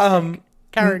 First take.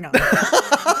 Carrying on.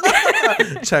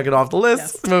 Check it off the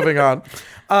list. Yes. Moving on.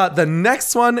 The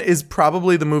next one is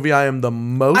probably the movie I am the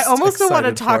most excited don't want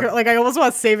to talk. Like, I almost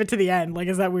want to save it to the end. Like,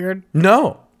 is that weird?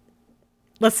 No.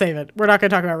 Let's save it. We're not going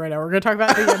to talk about it right now. We're going to talk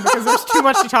about it at the end because there's too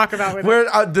much to talk about with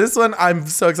it. This one, I'm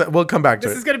so excited. We'll come back to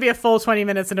This it. is going to be a full 20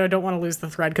 minutes, and I don't want to lose the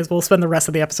thread because we'll spend the rest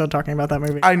of the episode talking about that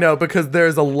movie. I know, because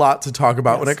there's a lot to talk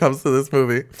about when it comes to this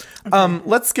movie. Okay.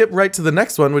 Let's skip right to the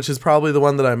next one, which is probably the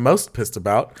one that I'm most pissed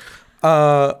about.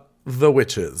 The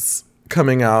Witches,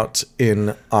 coming out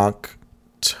in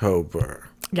October.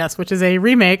 Yes, which is a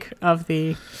remake of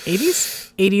the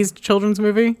 80s children's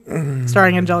movie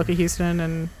starring Angelica Houston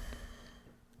and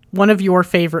one of your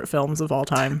favorite films of all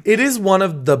time. It is one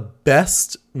of the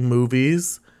best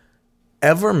movies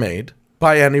ever made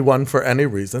by anyone for any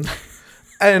reason.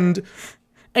 And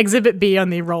Exhibit B on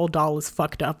the Roald Dahl is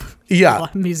fucked up. Yeah.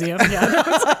 Museum.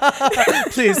 Yeah.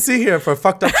 Please see here for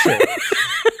fucked up shit.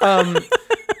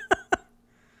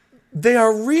 They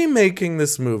are remaking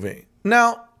this movie.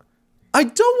 Now, I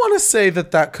don't want to say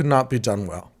that could not be done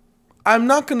well. I'm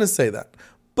not going to say that.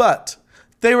 But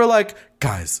they were like,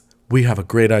 guys, we have a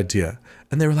great idea.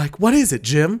 And they were like, what is it,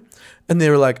 Jim? And they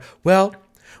were like, well,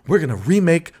 we're going to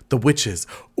remake The Witches.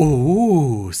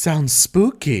 Ooh, sounds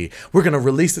spooky. We're going to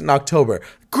release it in October.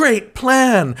 Great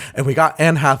plan. And we got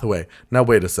Anne Hathaway. Now,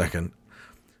 wait a second.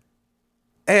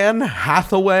 Anne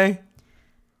Hathaway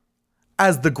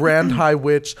as the Grand High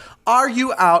Witch? Are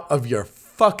you out of your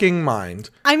fucking mind?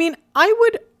 I mean, I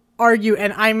would argue,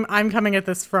 and I'm coming at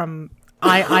this from,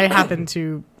 I happen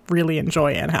to really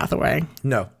enjoy Anne Hathaway.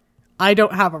 No. I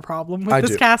don't have a problem with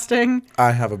this casting.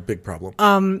 I have a big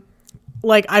problem.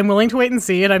 Like, I'm willing to wait and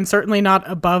see, and I'm certainly not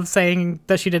above saying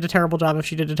that she did a terrible job if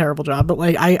she did a terrible job. But,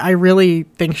 like, I really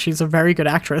think she's a very good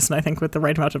actress, and I think with the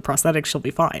right amount of prosthetics, she'll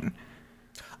be fine.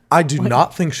 I do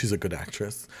not think she's a good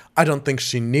actress. I don't think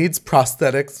she needs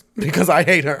prosthetics because I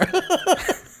hate her.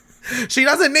 She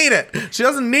doesn't need it. She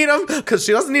doesn't need them because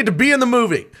she doesn't need to be in the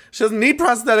movie. She doesn't need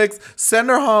prosthetics. Send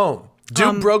her home. Do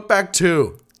Brokeback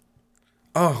 2.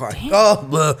 I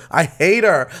hate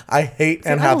her. I hate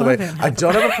Anne Hathaway. I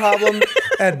don't have a problem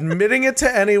admitting it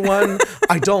to anyone.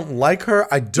 I don't like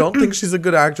her. I don't think she's a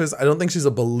good actress. I don't think she's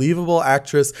a believable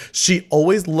actress. She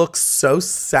always looks so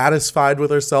satisfied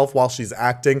with herself while she's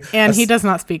acting. And he does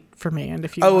not speak for me. And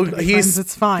if you want to be friends,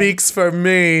 it's fine. He speaks for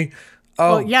me.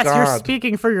 Oh, well, yes, God. You're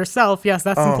speaking for yourself. Yes,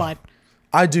 that's implied.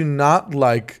 I do not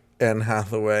like Anne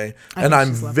Hathaway. And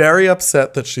I'm very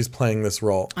upset that she's playing this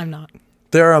role. I'm not.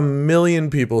 There are a million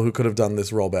people who could have done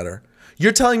this role better.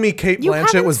 You're telling me Kate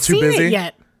Blanchett was too busy? It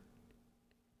yet.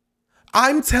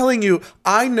 I'm telling you,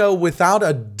 I know without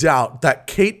a doubt that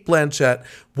Kate Blanchett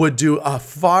would do a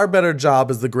far better job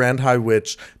as the Grand High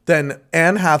Witch than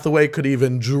Anne Hathaway could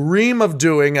even dream of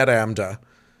doing at AMDA.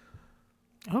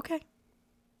 Okay.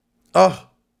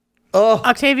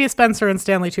 Octavia Spencer and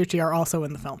Stanley Tucci are also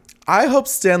in the film. I hope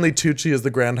Stanley Tucci is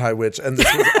the Grand High Witch, and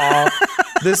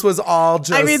this was all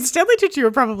just... I mean, Stanley Tucci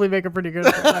would probably make a pretty good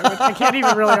I can't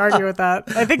even really argue with that.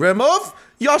 I think... Remove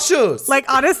your shoes! Like,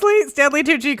 honestly, Stanley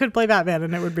Tucci could play Batman,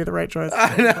 and it would be the right choice.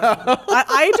 I know.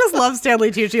 I just love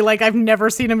Stanley Tucci. Like, I've never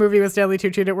seen a movie with Stanley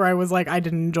Tucci in it where I was like, I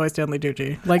didn't enjoy Stanley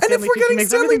Tucci. Like, and Stanley if we're Tucci getting makes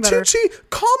Stanley everything better. Tucci,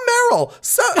 call Meryl.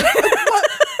 So,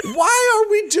 why are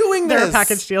we doing this? They're a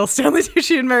package deal. Stanley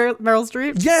Tucci and Meryl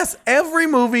Streep. Yes, every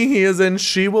movie he is in,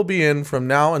 she will be in from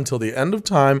now until the end of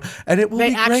time, and it will be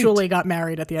great. They actually got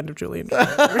married at the end of Julie and Julia.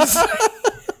 That's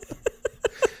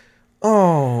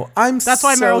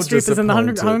why Meryl Streep is in the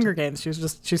Hunger Games.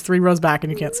 She's 3 rows back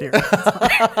and you can't see her.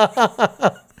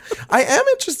 I am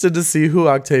interested to see who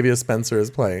Octavia Spencer is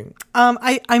playing.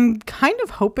 I'm kind of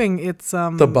hoping it's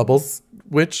the Bubbles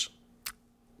Witch.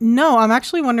 No, I'm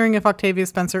actually wondering if Octavia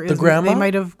Spencer is the grandma. They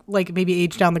might have like maybe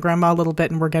aged down the grandma a little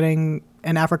bit, and we're getting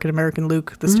an African American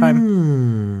Luke this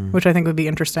time, which I think would be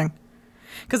interesting.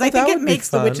 Because I think it makes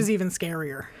the witches even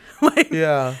scarier.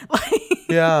 Yeah.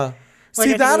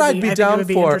 See, that I'd be down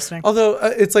for. Although,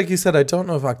 it's like you said, I don't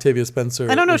know if Octavia Spencer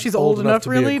I don't know if she's old enough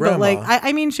really, but like, grandma.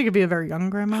 I mean, she could be a very young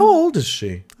grandma. How old is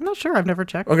she? I'm not sure. I've never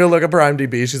checked. I'm going to look up her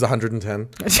IMDb. She's 110.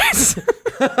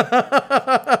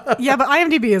 Yeah, but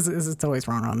IMDb is it's always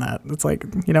wrong on that. It's like,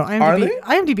 you know,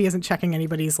 IMDb isn't checking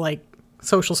anybody's like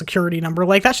social security number.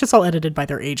 Like, that's just all edited by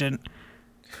their agent.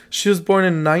 She was born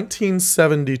in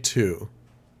 1972.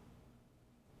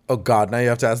 Oh, God. Now you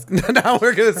have to ask. Now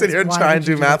we're going to sit here and try and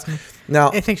do math.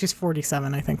 Now, I think she's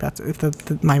 47. I think that's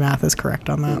if my math is correct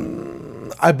on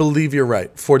that. I believe you're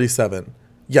right. 47.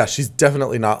 Yeah, she's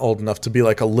definitely not old enough to be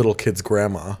like a little kid's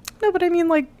grandma. No, but I mean,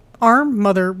 like, our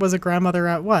mother was a grandmother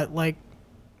at what? Like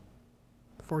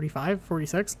 45,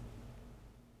 46?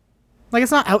 Like,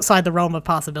 it's not outside the realm of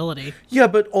possibility. Yeah,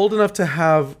 but old enough to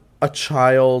have a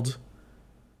child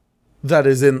that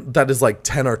is like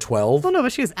 10 or 12. Well, no,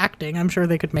 but she's acting. I'm sure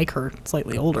they could make her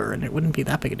slightly older and it wouldn't be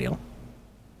that big a deal.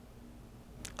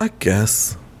 I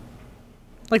guess.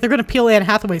 Like, they're going to peel Anne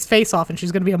Hathaway's face off and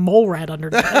she's going to be a mole rat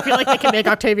underneath. I feel like they can make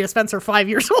Octavia Spencer 5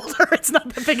 years older. It's not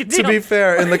that big a deal. To be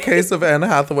fair, in the case of Anne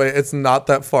Hathaway, it's not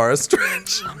that far a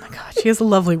stretch. Oh my God. She is a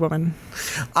lovely woman.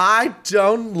 I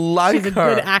don't like her. She's a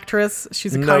good actress.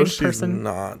 She's a kind person.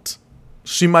 No, she's not.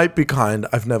 She might be kind.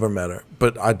 I've never met her,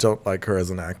 but I don't like her as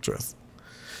an actress.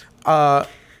 All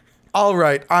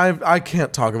right. I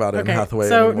can't talk about Anne Hathaway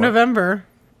anymore. So November,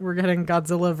 we're getting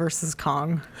Godzilla versus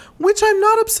Kong. Which I'm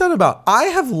not upset about. I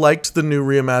have liked the new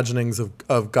reimaginings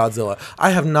of Godzilla. I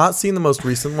have not seen the most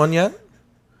recent one yet.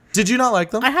 Did you not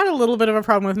like them? I had a little bit of a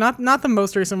problem with not the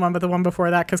most recent one, but the one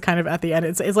before that, because kind of at the end,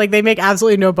 it's like they make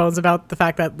absolutely no bones about the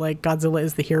fact that like Godzilla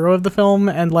is the hero of the film,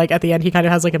 and like at the end he kind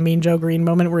of has like a Mean Joe Green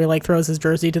moment where he like throws his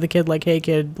jersey to the kid, like, "Hey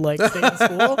kid, like stay in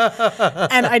school,"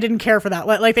 and I didn't care for that.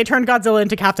 Like they turned Godzilla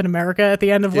into Captain America at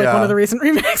the end of like one of the recent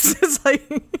remakes. It's like,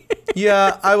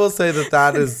 yeah, I will say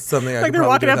that is something I like they're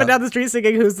walking up and down the street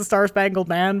singing "Who's the Star Spangled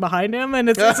Man" behind him, and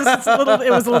it's a little.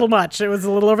 It was a little much. It was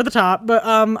a little over the top, but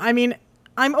I mean.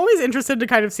 I'm always interested to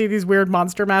kind of see these weird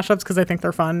monster mashups because I think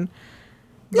they're fun.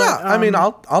 Yeah, I mean,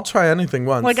 I'll try anything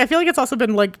once. Like, I feel like it's also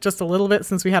been like just a little bit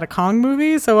since we had a Kong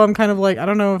movie, so I'm kind of like, I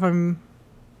don't know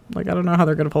how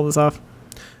they're gonna pull this off.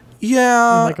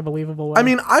 Yeah, in like a believable way. I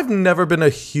mean, I've never been a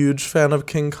huge fan of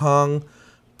King Kong,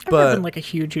 I've never been like a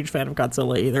huge fan of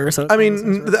Godzilla either. So I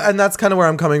mean, and that's kind of where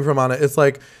I'm coming from on it. It's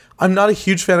like I'm not a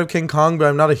huge fan of King Kong, but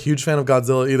I'm not a huge fan of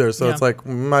Godzilla either. So it's like,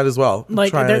 might as well.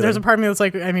 Like, there's a part of me that's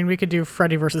like, I mean, we could do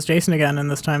Freddy versus Jason again,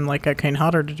 and this time, like, get Kane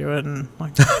Hodder to do it, and,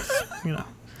 like, you know.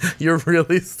 You're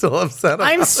really still upset about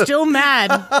I'm still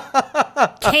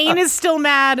mad. Kane is still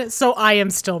mad, so I am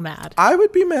still mad. I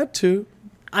would be mad, too.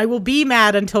 I will be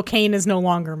mad until Kane is no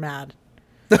longer mad.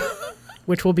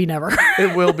 Which will be never.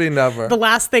 It will be never. The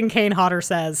last thing Kane Hodder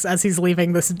says as he's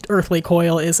leaving this earthly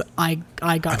coil is, I'm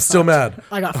still mad.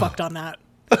 I got fucked on that.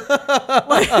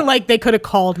 like they could have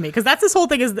called me. Because that's his whole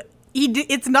thing is,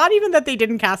 it's not even that they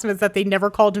didn't cast him, it's that they never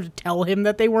called him to tell him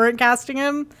that they weren't casting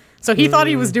him. So he thought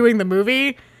he was doing the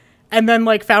movie, and then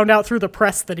like found out through the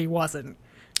press that he wasn't.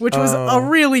 Which was a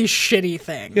really shitty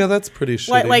thing. Yeah, that's pretty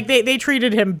shitty. Like they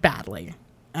treated him badly.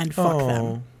 And fuck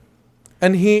them.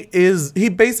 And he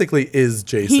basically is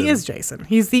Jason. He is Jason.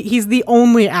 He's the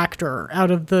only actor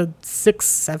out of the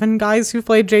 6-7 guys who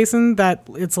played Jason that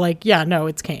it's like, yeah, no,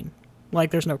 it's Kane. Like,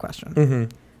 there's no question.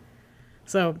 Mm-hmm.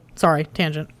 So, sorry,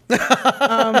 tangent. The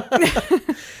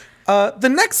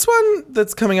next one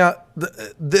that's coming out,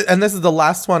 and this is the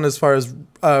last one as far as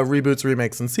reboots,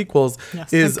 remakes, and sequels,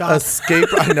 is Escape.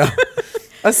 I know,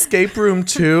 Escape Room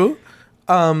 2.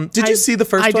 Did you see the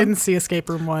first one? I didn't see Escape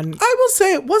Room 1. I will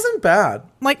say it wasn't bad.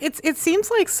 Like, it seems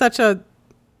like such a,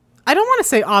 I don't want to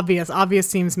say obvious. Obvious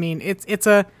seems mean. It's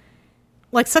a,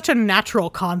 like, such a natural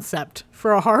concept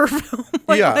for a horror film.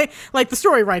 Like the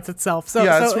story writes itself. So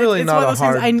it's really not a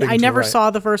hard thing I never to write.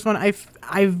 saw the first one.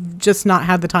 I've just not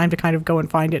had the time to kind of go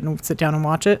and find it and sit down and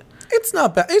watch it. It's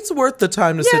not bad. It's worth the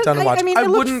time to sit down and watch. I mean, I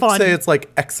wouldn't say it's like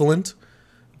excellent,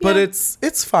 but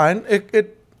it's fine.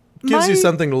 It gives you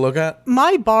something to look at.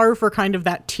 My bar for kind of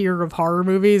that tier of horror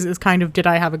movies is kind of, did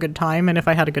I have a good time? And if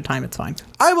I had a good time, it's fine.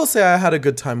 I will say I had a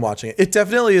good time watching it. It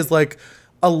definitely is like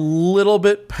a little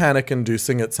bit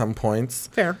panic-inducing at some points.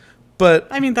 Fair. But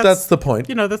I mean, that's the point.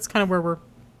 You know, that's kind of where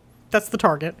that's the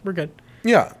target. We're good.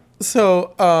 Yeah.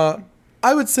 So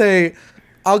I would say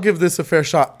I'll give this a fair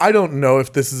shot. I don't know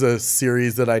if this is a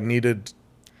series that I needed.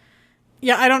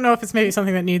 Yeah, I don't know if it's maybe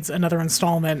something that needs another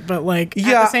installment, but like at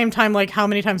the same time, like how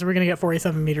many times are we going to get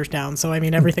 47 meters down? So I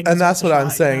mean, everything. And that's what I'm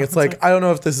saying. You know? It's like, I don't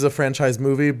know if this is a franchise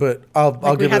movie, but I'll give it a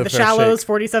fair shake. We had The Shallows,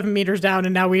 47 meters down,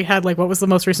 and now we had like, what was the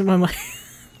most recent one?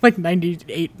 Like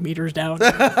 98 meters down.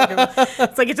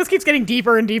 It's like it just keeps getting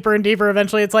deeper and deeper and deeper.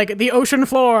 Eventually, it's like the ocean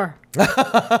floor.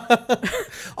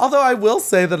 Although I will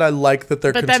say that I like that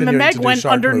they're continuing to do But then the Meg shark went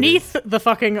underneath movies. the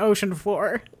fucking ocean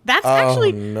floor. That's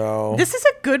actually no. This is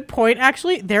a good point.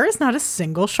 Actually, there is not a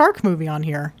single shark movie on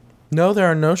here. No, there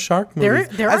are no shark movies.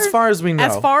 As far as we know.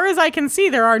 As far as I can see,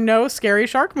 there are no scary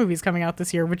shark movies coming out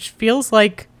this year, which feels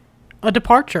like a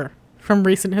departure from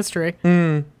recent history.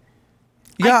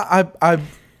 Yeah,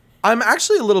 I'm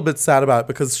actually a little bit sad about it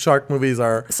because shark movies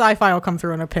are... Sci-fi will come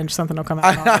through in a pinch. Something will come out.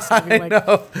 I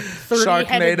know.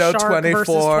 Sharknado shark 24.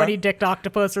 Versus 20-dicked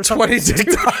octopus or something.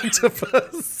 20-dicked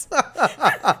octopus.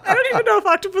 I don't even know if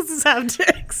octopuses have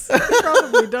dicks. They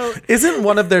probably don't. Isn't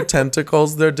one of their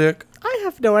tentacles their dick? I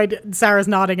have no idea. Sarah's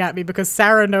nodding at me because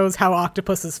Sarah knows how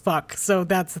octopuses fuck. So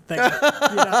that's the thing.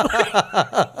 You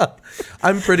know?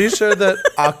 I'm pretty sure that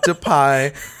octopi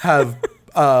have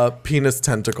penis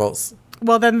tentacles.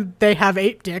 Well, then they have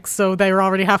 8 dicks, so they were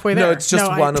already halfway there. No, it's just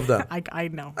one of them. I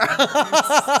know.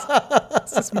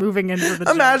 It's just moving into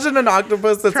the Imagine an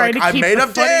octopus that's Trying like, to I'm keep made the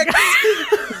of dicks.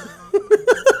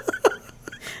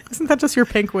 Isn't that just your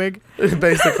pink wig?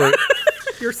 Basically.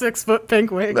 Your 6-foot pink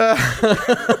wig.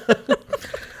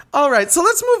 All right, so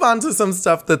let's move on to some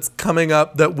stuff that's coming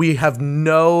up that we have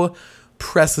no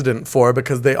precedent for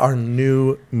because they are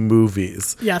new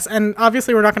movies. Yes, and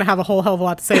obviously we're not going to have a whole hell of a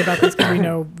lot to say about this because we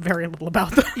know very little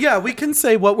about them. Yeah, we can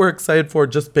say what we're excited for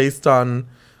just based on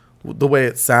the way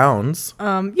it sounds.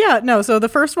 So the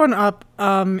first one up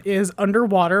is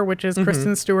Underwater, which is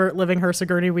Kristen Stewart living her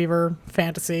Sigourney Weaver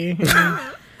fantasy.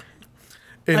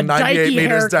 In 98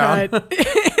 meters down.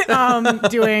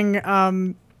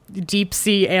 Doing deep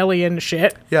sea alien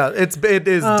shit. Yeah, it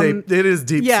is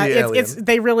deep sea alien.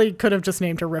 They really could have just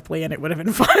named her Ripley and it would have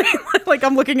been fine. Like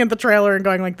I'm looking at the trailer and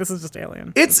going like, this is just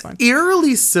Alien. It's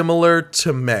eerily similar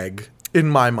to Meg in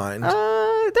my mind.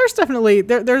 There's definitely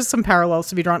there's some parallels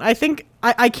to be drawn. I think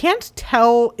I can't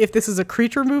tell if this is a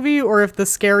creature movie or if the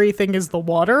scary thing is the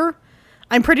water.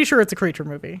 I'm pretty sure it's a creature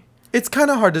movie. It's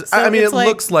kind of hard to. I mean, it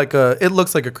looks like a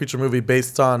creature movie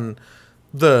based on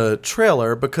the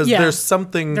trailer because there's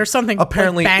something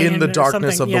apparently like in the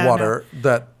darkness of the water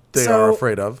that they are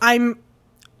afraid of. I'm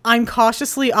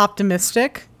cautiously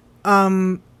optimistic.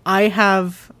 I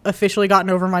have officially gotten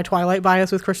over my Twilight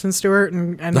bias with Kristen Stewart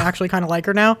and actually kind of like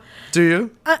her now. Do you?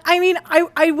 I mean,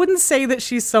 I wouldn't say that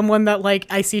she's someone that like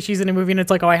I see she's in a movie and it's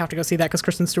like, oh, I have to go see that because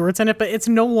Kristen Stewart's in it, but it's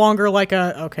no longer like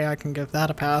okay, I can give that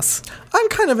a pass. I'm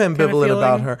kind of ambivalent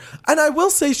about her. And I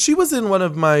will say she was in one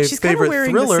of my favorite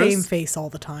wearing thrillers. The same face all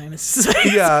the time. It's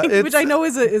which I know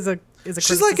is a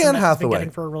she's like Anne Hathaway. Been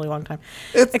getting for a really long time.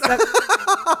 Except,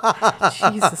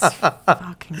 Jesus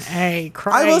fucking A,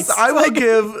 Christ. I will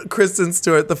give Kristen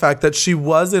Stewart the fact that she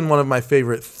was in one of my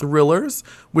favorite thrillers,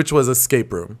 which was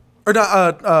Escape Room. Or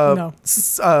not, no.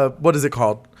 What is it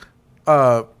called?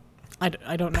 I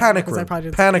don't know. Panic Room.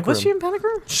 Panic Room. Was she in Panic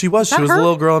Room? She was. She was the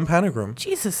little girl in Panic Room.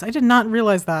 Jesus, I did not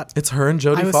realize that. It's her and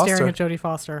Jodie Foster. I was staring at Jodie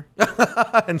Foster.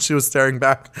 And she was staring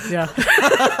back. Yeah.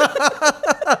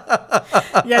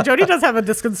 Yeah, Jodie does have a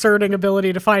disconcerting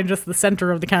ability to find just the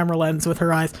center of the camera lens with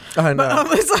her eyes. I know.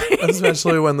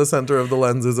 Especially when the center of the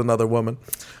lens is another woman.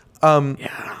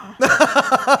 Yeah.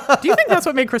 Do you think that's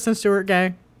what made Kristen Stewart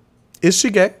gay? Is she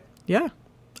gay? Yeah.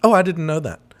 Oh, I didn't know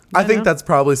that. I think that's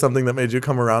probably something that made you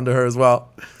come around to her as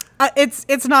well.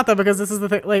 It's not though, because this is the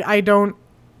thing. Like I don't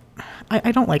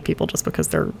like people just because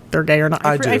they're gay or not.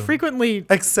 I frequently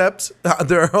except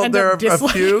there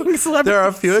are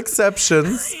a few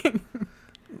exceptions.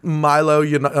 Milo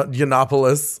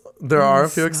Yiannopoulos. There are a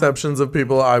few exceptions of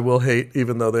people I will hate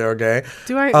even though they are gay.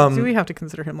 Do we have to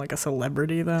consider him like a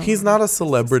celebrity though? He's not a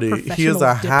celebrity. He is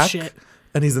a hack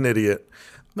and he's an idiot.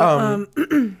 But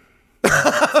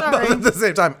at the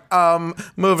same time,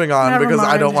 moving on because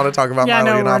I don't want to talk about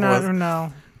Milo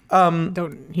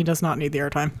Yiannopoulos. He does not need the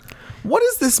airtime. What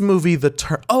is this movie? The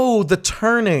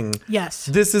Turning. Yes.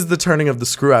 This is the Turning of the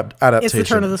Screw adaptation. It's the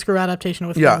Turn of the Screw adaptation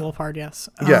with Finn Wolfhard, yes.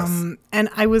 Yes. And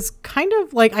I was kind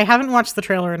of like, I haven't watched the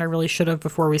trailer and I really should have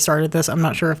before we started this. I'm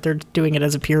not sure if they're doing it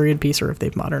as a period piece or if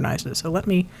they've modernized it. So let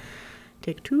me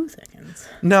take 2 seconds.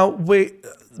 Now, wait,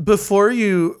 before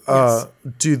you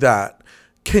do that,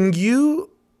 can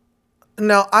you...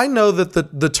 Now, I know that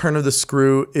the Turn of the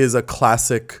Screw is a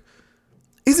classic...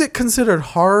 Is it considered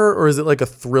horror or is it like a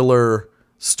thriller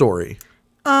story?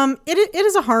 It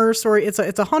is a horror story. It's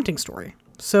a haunting story.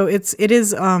 So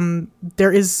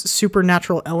there is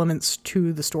supernatural elements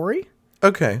to the story.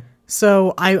 Okay.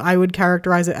 So I would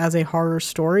characterize it as a horror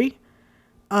story.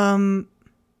 And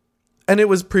it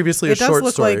was previously a short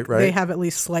story, like right? They have at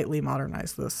least slightly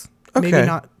modernized this. Okay. Maybe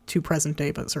not to present day,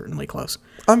 but certainly close.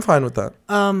 I'm fine with that.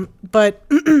 But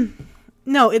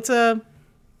no, it's a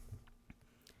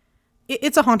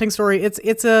haunting story.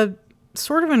 It's a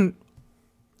sort of an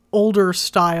older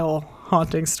style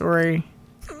haunting story.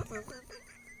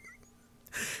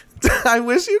 I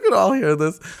wish you could all hear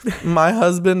this. My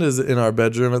husband is in our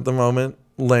bedroom at the moment,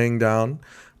 laying down,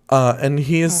 and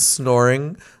he is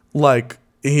snoring like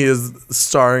he is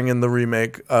starring in the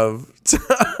remake of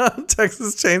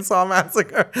Texas Chainsaw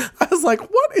Massacre. I was like,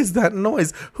 what is that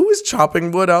noise? Who is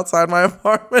chopping wood outside my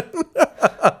apartment?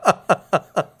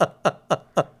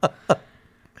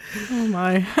 Oh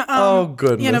my! Oh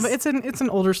goodness! But it's an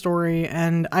older story,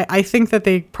 and I think that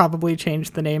they probably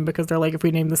changed the name because they're like, if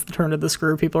we name this The Turn of the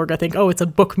Screw, people are gonna think, oh, it's a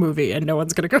book movie, and no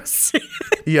one's gonna go see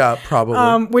it. Yeah,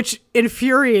 probably. Which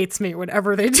infuriates me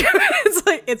whenever they do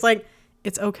it. It's like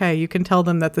it's okay. You can tell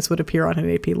them that this would appear on an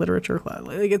AP literature class.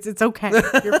 Like it's okay.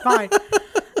 You're fine.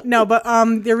 No, but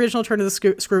the original Turn of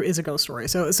the Screw is a ghost story.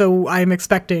 So I'm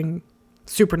expecting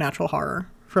supernatural horror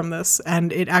from this,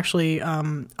 and it actually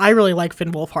I really like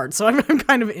Finn Wolfhard, so I'm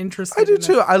kind of interested. I do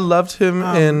too. I loved him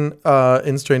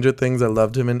in Stranger Things. I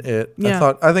loved him in It.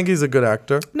 Yeah. I think he's a good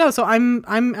actor. No, so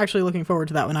I'm actually looking forward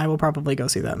to that one. I will probably go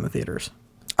see that in the theaters.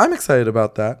 I'm excited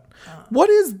about that. What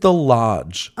is The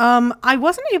Lodge? I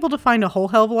wasn't able to find a whole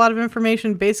hell of a lot of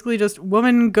information. Basically, just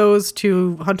woman goes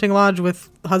to hunting lodge with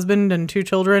husband and 2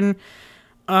 children.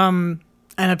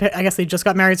 And I guess they just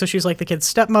got married, so she's like the kid's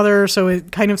stepmother. So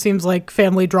it kind of seems like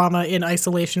family drama in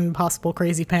isolation, possible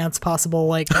crazy pants, possible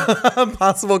like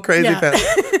possible crazy pants.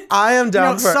 I am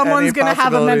down for someone's any gonna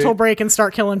have a mental break and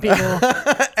start killing people.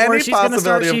 Any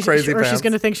possibility of crazy pants. Or she's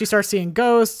gonna think she starts seeing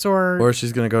ghosts, or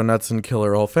she's gonna go nuts and kill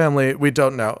her whole family. We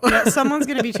don't know. Yeah, someone's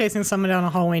gonna be chasing someone down a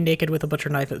hallway naked with a butcher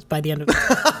knife by the end of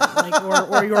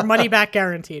the or your money back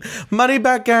guaranteed. Money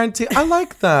back guarantee. I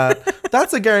like that.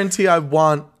 That's a guarantee I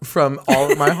want from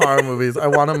all of my horror movies. I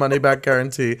want a money back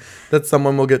guarantee that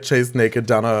someone will get chased naked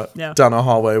down a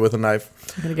hallway with a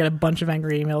knife. I'm gonna get a bunch of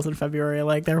angry emails in February.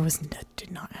 Like that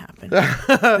did not happen.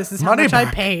 This is how much I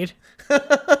paid.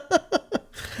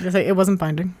 It wasn't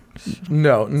binding.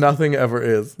 No, nothing ever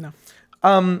is. No.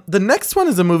 The next one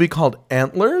is a movie called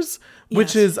Antlers,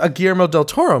 which is a Guillermo del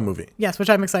Toro movie. Yes, which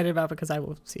I'm excited about because I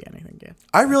will see anything good.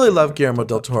 I really love Guillermo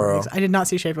del Toro. I did not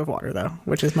see Shape of Water though,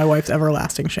 which is my wife's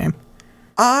everlasting shame.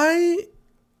 I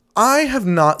have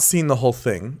not seen the whole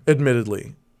thing,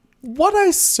 admittedly. What I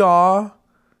saw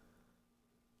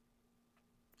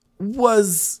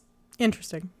was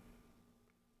interesting.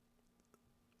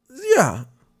 Yeah.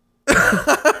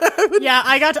 Yeah,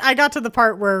 I got to the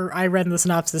part where I read in the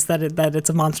synopsis that it's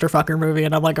a monster fucker movie,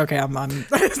 and I'm like, okay, I'm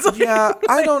Yeah,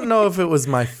 I don't know if it was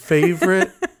my favorite,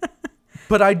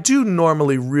 but I do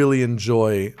normally really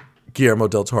enjoy Guillermo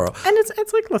del Toro. And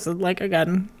it's like, listen, like,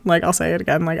 again, like, I'll say it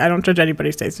again, like, I don't judge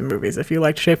anybody's taste in movies. If you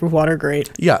liked Shape of Water,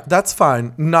 great. Yeah, that's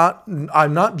fine.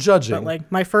 I'm not judging. But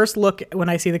like, my first look when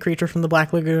I see the creature from the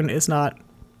Black Lagoon is not,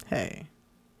 hey.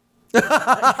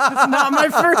 That's not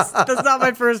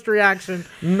my first reaction.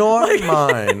 Nor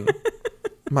mine.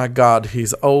 My God,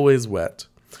 he's always wet.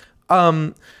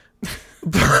 Yes,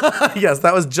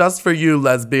 that was just for you,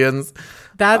 lesbians.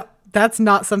 That's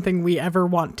not something we ever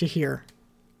want to hear.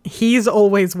 He's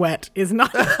always wet is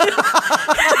not.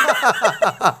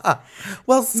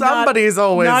 Well, somebody's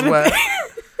always wet.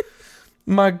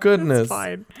 My goodness.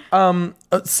 That's fine.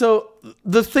 So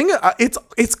the thing,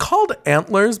 it's called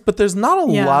Antlers, but there's not a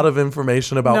lot of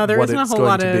information about what it's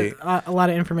going to be. A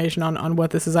lot of information on what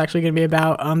this is actually going to be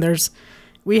about.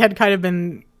 We had kind of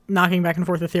been knocking back and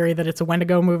forth the theory that it's a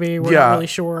Wendigo movie. We're not really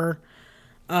sure.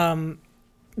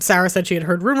 Sarah said she had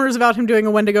heard rumors about him doing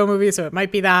a Wendigo movie, so it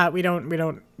might be that. We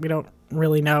don't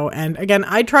really know. And again,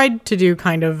 I tried to do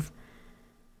kind of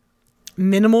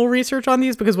minimal research on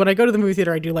these because when I go to the movie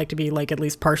theater, I do like to be like at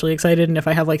least partially excited. And if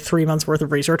I have like 3 months worth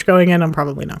of research going in, I'm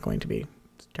probably not going to be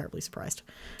terribly surprised.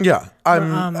 Yeah,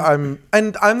 I'm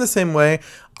the same way.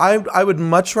 I would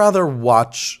much rather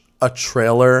watch a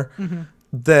trailer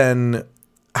than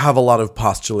have a lot of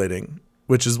postulating,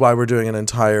 which is why we're doing an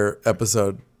entire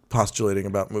episode postulating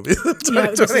about movies.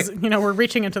 We're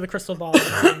reaching into the crystal ball.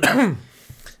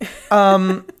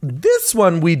 This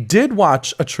one we did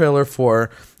watch a trailer for.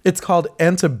 It's called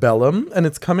Antebellum, and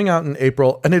it's coming out in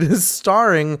April, and it is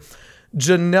starring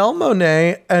Janelle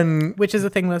Monáe and... Which is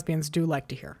a thing lesbians do like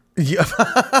to hear. Yeah.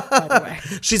 By the way.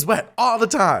 She's wet all the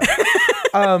time.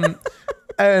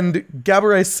 And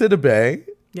Gabourey Sidibe,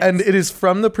 yes. And it is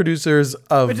from the producers of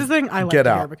Get Out. Which is the thing I like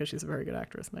to hear because she's a very good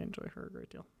actress, and I enjoy her a great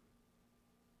deal.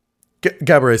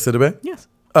 Gabourey Sidibe? Yes.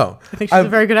 Oh, I think she's a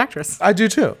very good actress. I do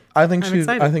too. I think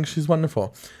she's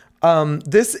wonderful.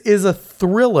 This is a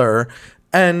thriller,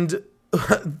 and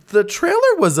the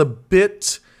trailer was a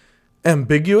bit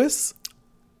ambiguous.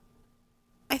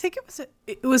 I think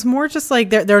it was more just like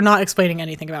they're not explaining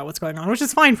anything about what's going on, which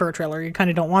is fine for a trailer. You kind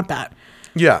of don't want that.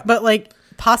 Yeah. But like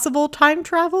possible time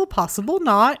travel, possible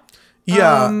not.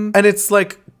 Yeah, and it's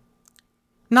like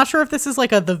not sure if this is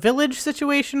like The Village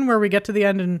situation where we get to the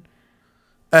end and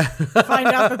find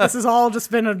out that this has all just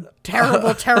been a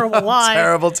terrible, terrible lie.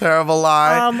 Terrible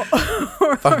lie.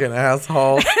 Fucking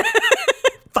asshole.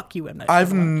 Fuck you, M. Night Shyamalan.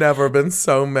 I've never been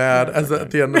so mad as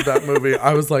at the end of that movie.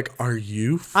 I was like, are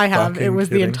you I have. It was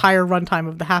kidding? The entire runtime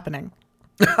of The Happening.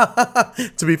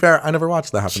 To be fair, I never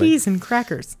watched The Happening. Cheese and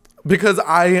crackers. Because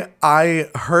I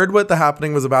heard what The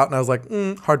Happening was about and I was like,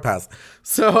 hard pass.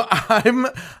 So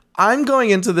I'm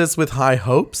going into this with high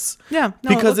hopes. Yeah.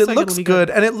 No, because it looks good.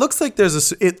 And it looks like there's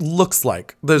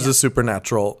a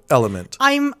supernatural element.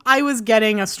 I was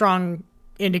getting a strong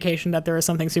indication that there is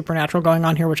something supernatural going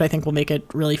on here, which I think will make it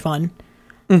really fun.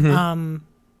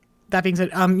 That being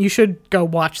said, you should go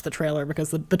watch the trailer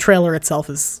because the trailer itself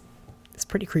is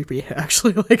pretty creepy,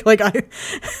 actually.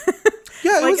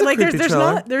 Yeah, it was a creepy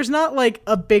trailer. There's not like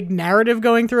a big narrative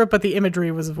going through it, but the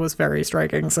imagery was very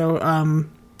striking. So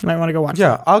you might want to go watch it.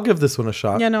 Yeah, I'll give this one a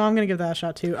shot. Yeah, no, I'm gonna give that a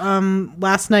shot too.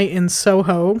 Last Night in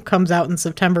Soho comes out in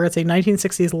September. It's a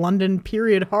 1960s London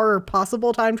period horror,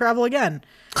 possible time travel again.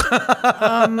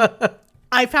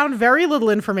 I found very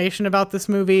little information about this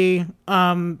movie.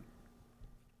 I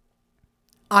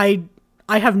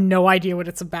have no idea what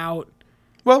it's about.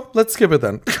 Well, let's skip it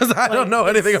then, because I don't know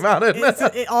anything about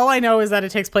it. All I know is that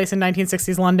it takes place in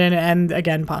 1960s London, and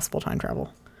again, possible time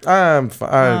travel. And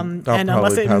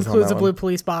unless it includes a blue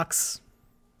police box,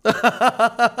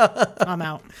 I'm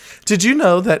out. Did you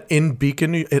know that in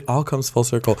Beacon, it all comes full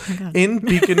circle. In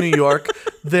Beacon, New York,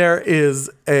 there is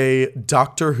a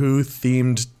Doctor Who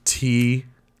themed tea.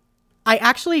 I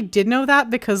actually did know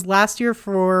that because last year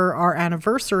for our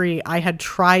anniversary, I had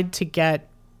tried to get,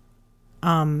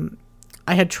 make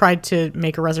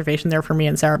a reservation there for me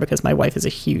and Sarah because my wife is a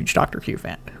huge Doctor Who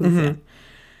fan.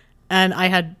 And I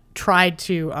had tried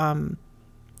to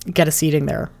get a seating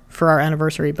there for our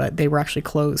anniversary, but they were actually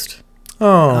closed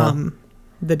the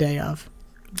day of.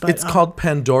 But, it's called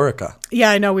Pandorica. Yeah,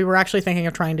 I know. We were actually thinking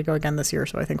of trying to go again this year,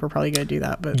 so I think we're probably going to do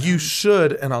that. But you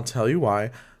should, and I'll tell you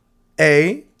why.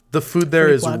 A, the food there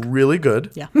is really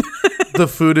good. Yeah. The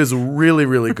food is really,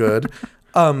 really good.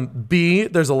 B,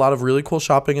 there's a lot of really cool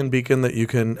shopping in Beacon that you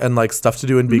can, and like stuff to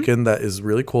do in Beacon that is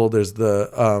really cool. There's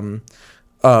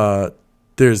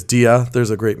there's Dia. There's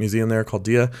a great museum there called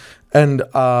Dia. And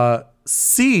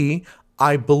C,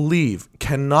 I believe,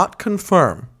 cannot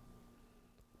confirm,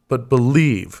 but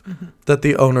believe that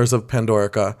the owners of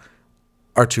Pandorica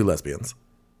are 2 lesbians.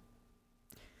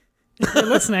 If you're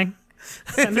listening,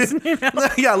 send us an email.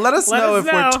 Yeah, let us know if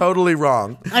we're totally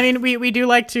wrong. I mean, we do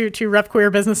like to rep queer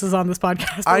businesses on this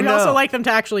podcast, but we also like them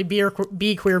to actually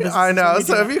be queer businesses. I know.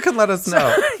 So if you can let us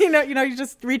know. So, you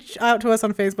just reach out to us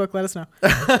on Facebook. Let us know.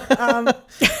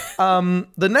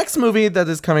 The next movie that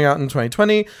is coming out in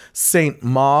 2020, Saint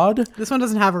Maud. This one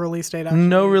doesn't have a release date, actually.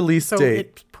 No release date. So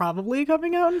it's probably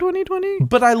coming out in 2020.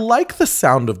 But I like the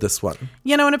sound of this one.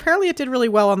 And apparently it did really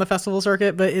well on the festival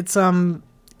circuit, but it's a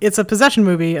possession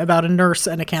movie about a nurse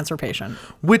and a cancer patient.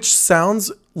 Which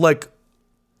sounds like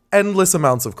endless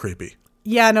amounts of creepy.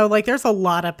 Yeah, no, there's a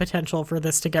lot of potential for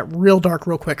this to get real dark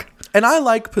real quick. And I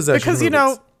like possession movies.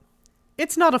 Because,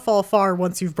 it's not a fall far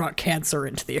once you've brought cancer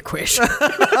into the equation.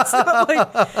 It's not like,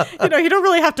 you don't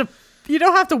really have to, you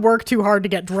don't have to work too hard to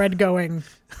get dread going.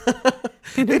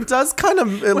 It does kind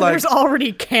of there's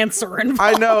already cancer involved.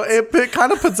 I know, it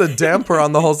kind of puts a damper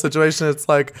on the whole situation. It's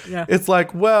like,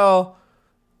 well,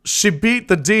 she beat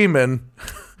the demon,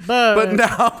 but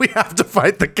now we have to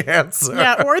fight the cancer.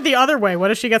 Yeah, or the other way.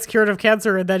 What if she gets cured of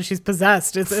cancer and then she's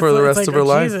possessed? For the rest of her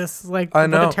life. Jesus, I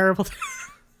know. What a terrible thing.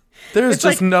 There's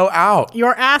just no out.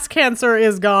 Your ass cancer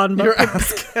is gone. But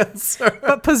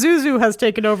but Pazuzu has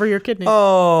taken over your kidneys.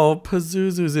 Oh,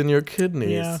 Pazuzu's in your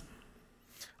kidneys.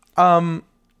 Yeah.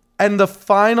 And the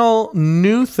final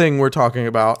new thing we're talking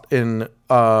about in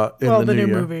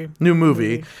the new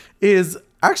movie is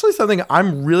actually something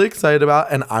I'm really excited about,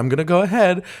 and I'm going to go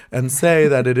ahead and say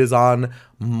that it is on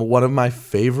one of my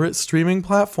favorite streaming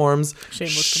platforms,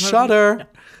 Shudder. No.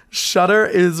 Shudder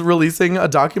is releasing a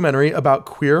documentary about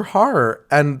queer horror,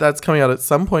 and that's coming out at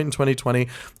some point in 2020.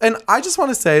 And I just want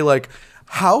to say,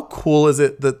 how cool is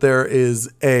it that there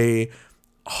is a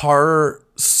horror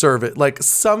service,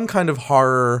 some kind of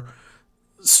horror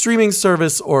streaming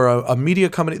service or a media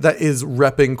company that is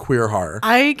repping queer horror?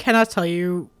 I cannot tell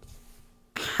you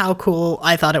how cool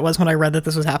I thought it was when I read that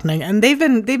this was happening, and they've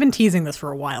been teasing this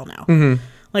for a while now.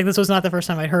 This was not the first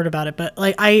time I'd heard about it, but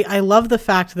I love the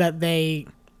fact that they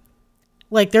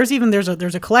there's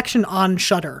a collection on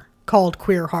Shudder called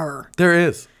Queer Horror. There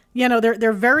is.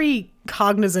 They're very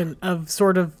cognizant of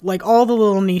sort of all the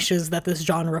little niches that this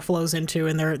genre flows into,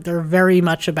 and they're very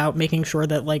much about making sure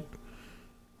that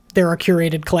there are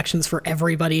curated collections for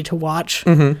everybody to watch.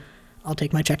 I'll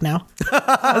take my check now.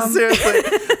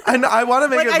 Seriously. And I want to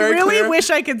make it very clear. I really wish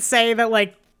I could say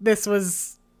that this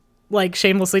was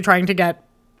shamelessly trying to get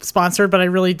sponsored, but I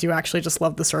really do actually just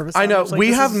love the service. I know.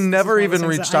 We have never even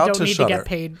reached out to Shudder. I don't need to get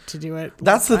paid to do it.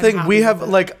 That's the thing. We have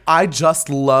I just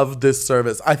love this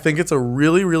service. I think it's a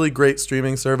really, really great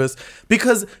streaming service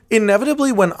because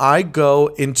inevitably when I go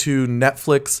into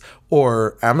Netflix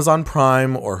or Amazon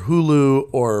Prime or Hulu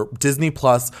or Disney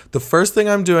Plus, the first thing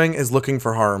I'm doing is looking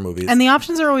for horror movies. And the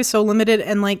options are always so limited.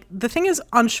 And the thing is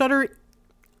on Shudder,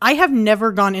 I have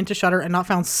never gone into Shudder and not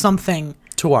found something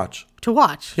To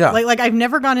watch. Yeah. Like I've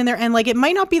never gone in there, and like it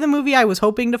might not be the movie I was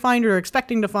hoping to find or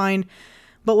expecting to find,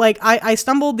 but like I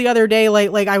stumbled the other day,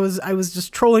 like I was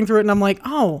just trolling through it, and I'm like,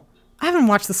 oh, I haven't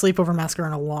watched The Sleepover Massacre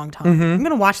in a long time. Mm-hmm. I'm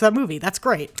gonna watch that movie. That's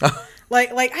great.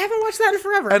 like I haven't watched that in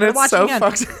forever. And it's so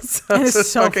fucked. It's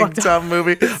Such a fucking dumb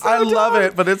movie. I love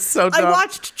it, but it's so dumb. I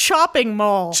watched Chopping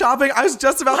Mall. I was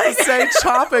just about to say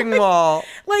Chopping Mall.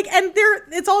 Like, and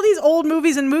it's all these old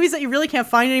movies and movies that you really can't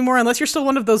find anymore unless you're still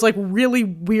one of those like really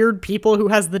weird people who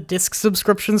has the disc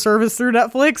subscription service through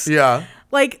Netflix. Yeah.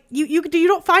 Like you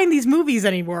don't find these movies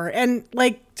anymore, and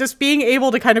like just being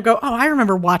able to kind of go, oh, I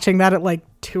remember watching that at like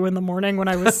 2 a.m. when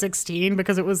I was 16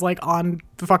 because it was like on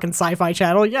the fucking Sci-Fi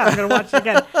Channel. Yeah, I'm gonna watch it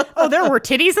again. Oh, there were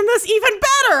titties in this, even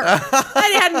better.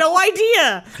 I had no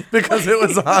idea because it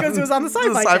was on the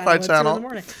Sci-Fi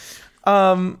Channel. At 2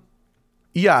 a.m.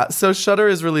 Yeah, so Shudder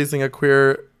is releasing a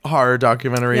queer horror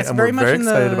documentary, and we're very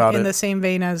excited about it. In the same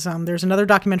vein as there's another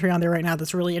documentary on there right now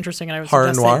that's really interesting, and I would Horror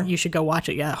suggest Noir? that you should go watch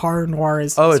it. Yeah, Horror Noir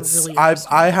is. It's really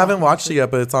I haven't watched it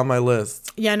yet, but it's on my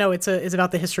list. Yeah, no, it's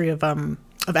about the history of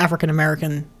African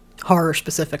American horror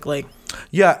specifically.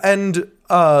 Yeah, and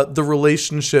the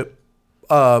relationship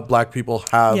Black people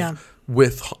have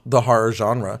with the horror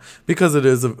genre, because it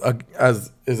is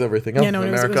as is everything else in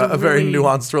America, a very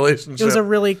nuanced relationship. It was a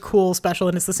really cool special,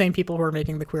 and it's the same people who are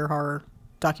making the queer horror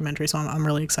documentary, so I'm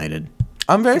really excited.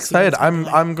 I'm very excited.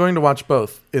 I'm going to watch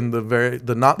both in the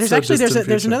not there's so actually distant future.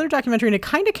 There's another documentary, and it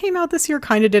kind of came out this year,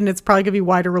 kind of didn't. It's probably gonna be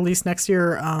wider release next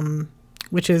year,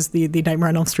 which is the Nightmare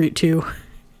on Elm Street 2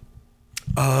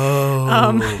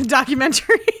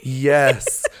 documentary.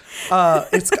 Yes. I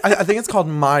think it's called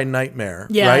My Nightmare.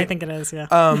 Yeah, right? I think it is. Yeah.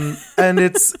 And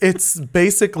it's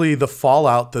basically the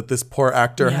fallout that this poor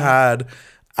actor had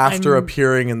after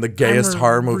appearing in the gayest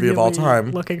horror movie of all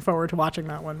time. Looking forward to watching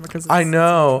that one because I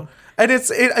know, and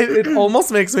it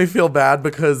almost makes me feel bad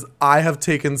because I have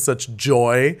taken such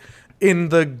joy in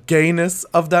the gayness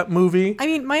of that movie. I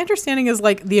mean, my understanding is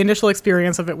like the initial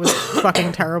experience of it was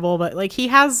fucking terrible, but like he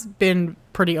has been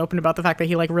pretty open about the fact that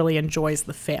he like really enjoys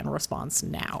the fan response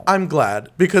now. I'm glad,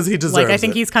 because he deserves it. Like I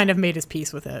think he's kind of made his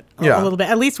peace with it a little bit,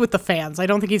 at least with the fans. I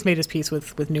don't think he's made his peace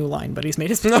with New Line, but he's made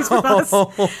his peace with us.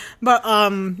 But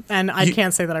and I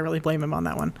can't say that I really blame him on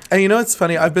that one. And you know, it's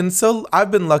funny. I've been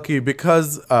lucky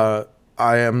because I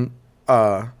am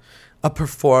a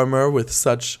performer with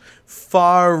such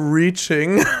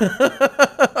far-reaching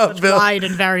wide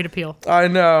and varied appeal. I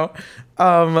know.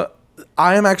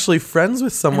 I am actually friends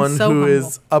with someone who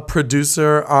is a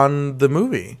producer on the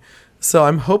movie. So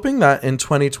I'm hoping that in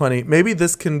 2020, maybe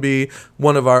this can be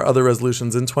one of our other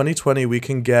resolutions. In 2020, we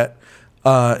can get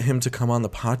him to come on the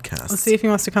podcast. Let's see if he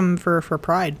wants to come for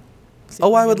Pride.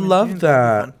 Oh, I would love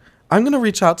that. I'm going to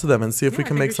reach out to them and see if we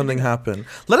can make something happen.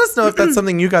 Let us know if that's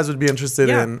something you guys would be interested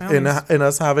in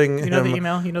us having him. You know the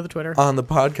email, you know the Twitter. On the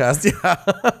podcast, yeah.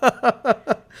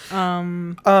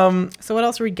 So what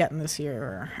else are we getting this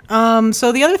year?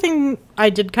 So the other thing I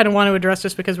did kind of want to address,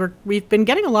 just because we've been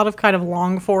getting a lot of kind of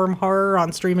long form horror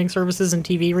on streaming services and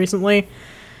TV recently.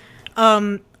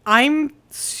 I'm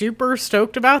super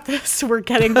stoked about this. We're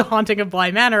getting The Haunting of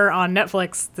Bly Manor on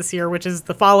Netflix this year, which is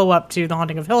the follow-up to The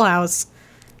Haunting of Hill House.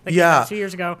 That came out 2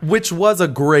 years ago. Which was a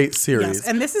great series. Yes,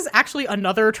 and this is actually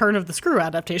another Turn of the Screw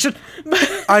adaptation.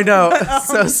 I know.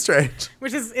 So strange.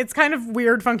 Which is, it's kind of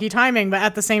weird, funky timing, but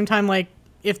at the same time, like,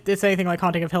 if it's anything like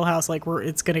Haunting of Hill House, like,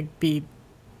 it's going to be,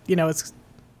 it's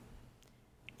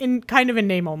in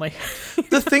name only.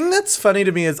 The thing that's funny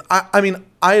to me is, I mean,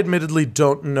 I admittedly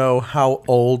don't know how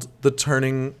old the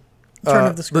Turn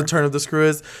of the Screw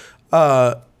is.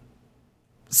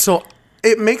 So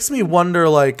it makes me wonder,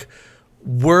 like,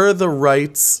 were the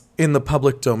rights in the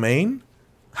public domain?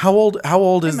 How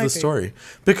old is the story?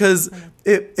 Because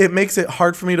it makes it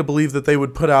hard for me to believe that they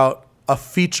would put out a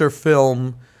feature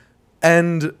film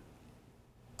and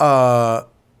a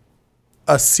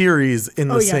series in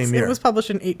the same year. It was published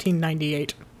in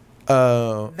 1898.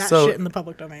 Oh, shit in the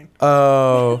public domain.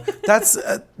 Oh,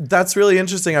 that's really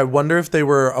interesting. I wonder if they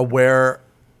were aware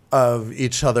of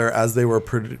each other as they were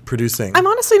producing. I'm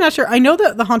honestly not sure. I know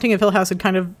that The Haunting of Hill House had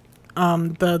kind of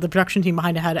the production team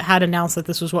behind it had announced that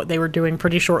this was what they were doing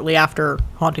pretty shortly after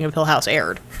Haunting of Hill House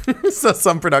aired. So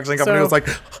some production company was like,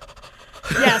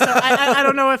 yeah. So I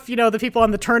don't know if the people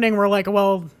on the Turning were like,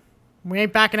 well, we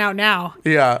ain't backing out now.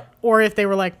 Yeah. Or if they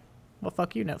were like, well,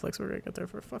 fuck you, Netflix. We're gonna get there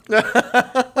for fuck you.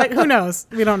 Like, who knows?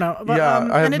 We don't know. But, yeah,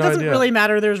 I have and it no doesn't idea. really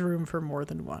matter. There's room for more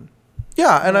than one.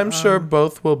 Yeah, and I'm sure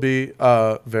both will be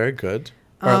very good.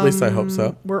 Or at least I hope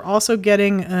so. We're also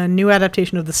getting a new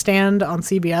adaptation of The Stand on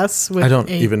CBS. With I don't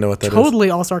even know what that is.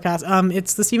 Totally all-star cast.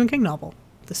 It's the Stephen King novel,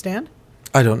 The Stand.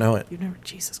 I don't know it. You've never...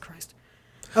 Jesus Christ.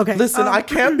 Okay. Listen, I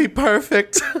can't be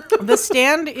perfect. The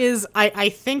Stand is, I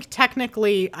think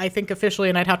technically, I think officially,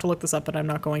 and I'd have to look this up, but I'm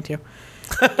not going to,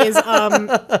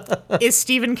 is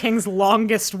Stephen King's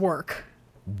longest work.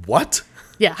 What?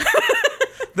 Yeah.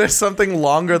 There's something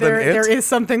longer than it? There is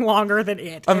something longer than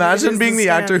it. Imagine being the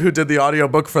actor who did the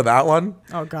audiobook for that one.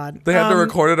 Oh, God. They had to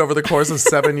record it over the course of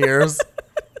 7 years.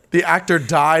 The actor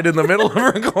died in the middle of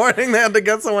recording. They had to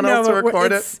get someone else to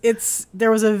record it. There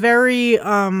was a very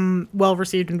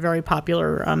well-received and very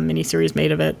popular miniseries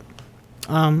made of it.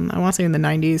 I want to say in the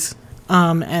 90s.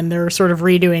 And they're sort of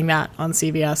redoing that on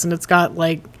CBS. And it's got,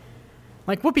 like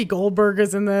Whoopi Goldberg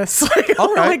is in this.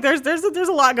 All right. Like there's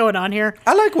a lot going on here.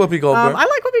 I like Whoopi Goldberg. I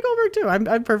like Whoopi Goldberg too.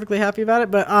 I'm perfectly happy about it.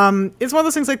 But it's one of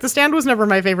those things, like The Stand was never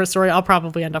my favorite story. I'll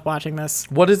probably end up watching this.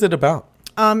 What is it about?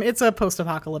 It's a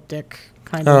post-apocalyptic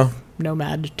kind of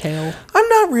nomad tale. I'm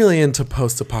not really into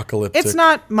post-apocalyptic. It's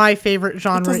not my favorite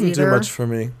genre It doesn't do much for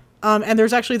me. And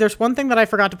there's one thing that I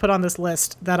forgot to put on this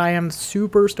list that I am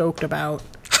super stoked about.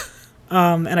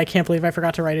 And I can't believe I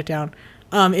forgot to write it down.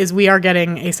 Is we are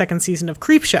getting a second season of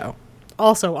Creepshow,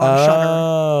 also on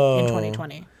Shudder in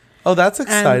 2020. Oh, that's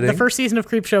exciting. And the first season of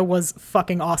Creepshow was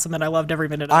fucking awesome, and I loved every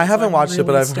minute of it. I haven't watched it,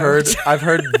 but I've stoked.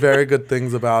 heard very good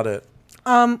things about it.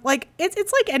 Like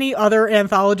it's like any other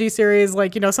anthology series.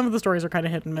 Like, some of the stories are kind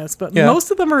of hit and miss, but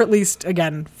most of them are at least,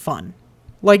 again, fun.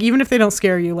 Like, even if they don't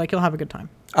scare you, like, you'll have a good time.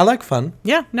 I like fun.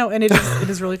 Yeah, no, and it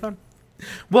is really fun.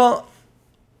 Well,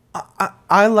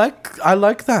 I like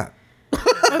that.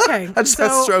 Okay, I just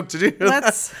had a stroke. Did you hear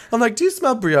that? I'm like, do you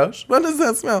smell brioche? What does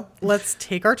that smell? Let's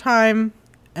take our time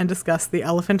and discuss The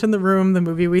Elephant in the Room, the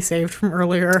movie we saved from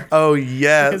earlier. Oh,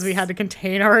 yes. Because we had to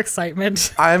contain our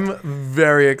excitement. I'm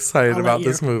very excited about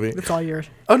this movie. It's all yours.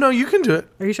 Oh, no, you can do it.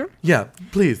 Are you sure? Yeah,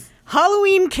 please.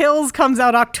 Halloween Kills comes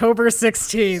out October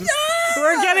 16th. Yes!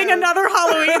 We're getting another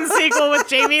Halloween sequel with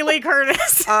Jamie Lee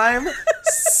Curtis. I'm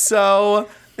so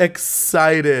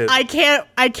excited. I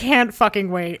can't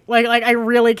fucking wait. Like I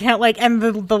really can't. And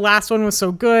the last one was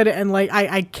so good, and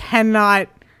I cannot.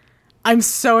 I'm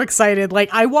so excited. Like,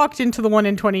 I walked into the one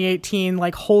in 2018,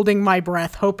 like, holding my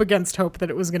breath, hope against hope that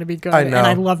it was going to be good. I know. And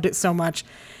I loved it so much.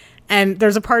 And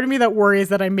there's a part of me that worries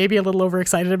that I may be a little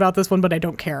overexcited about this one, but I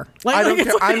don't care. I don't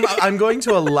care. I'm going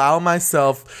to allow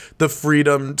myself the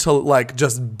freedom to, like,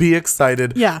 just be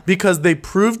excited. Yeah. Because they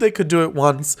proved they could do it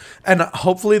once, and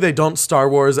hopefully they don't Star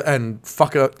Wars and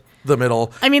fuck up the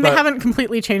middle. I mean, they haven't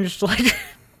completely changed, like...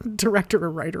 director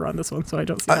or writer on this one, so I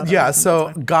don't see that.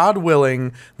 So God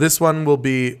willing, this one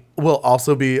will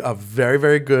also be a very,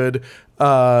 very good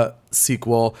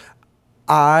sequel.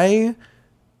 I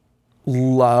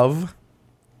love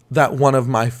that one of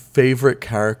my favorite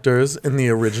characters in the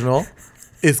original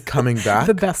is coming back.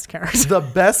 The best character. The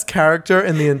best character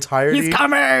in the entirety He's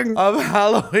coming! of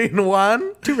Halloween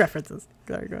 1. 2 references.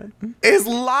 Sorry, go ahead. Is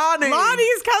Lonnie.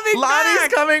 Lonnie's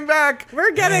coming back!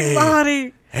 We're getting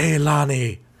Lonnie. Hey,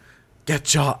 Lonnie.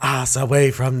 Get your ass away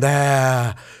from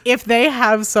there. If they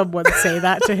have someone say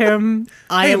that to him,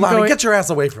 Lonnie, get your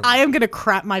ass away from I am going to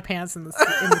crap my pants in the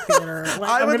theater. Like,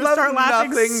 I would love start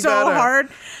laughing nothing so better. hard.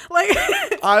 Like,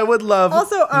 I would love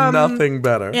also, nothing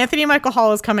better. Anthony Michael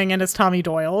Hall is coming in as Tommy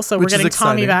Doyle, so we're Which is getting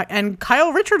Tommy exciting. back. And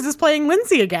Kyle Richards is playing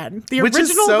Lindsay again. The Which is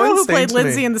original so girl who insane played to me.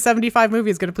 Lindsay in the 75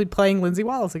 movie is going to be playing Lindsay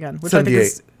Wallace again. Which 78. I think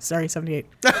is... Sorry, 78.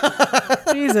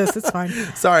 Jesus, it's fine.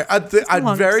 Sorry, I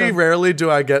very episode. rarely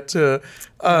do I get to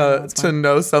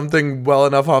know something well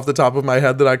enough off the top of my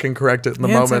head that I can correct it in the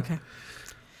moment. It's okay.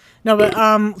 No, but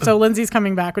so Lindsay's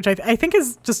coming back, which I think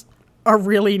is just a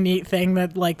really neat thing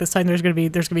that, like, this time there's gonna be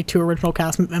 2 original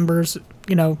cast members,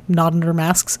 not under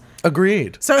masks.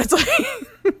 Agreed. So it's like,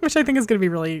 which I think is gonna be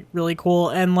really, really cool.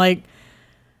 And like,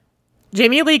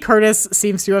 Jamie Lee Curtis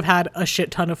seems to have had a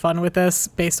shit ton of fun with this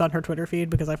based on her Twitter feed,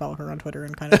 because I follow her on Twitter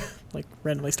and kind of like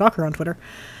randomly stalk her on Twitter.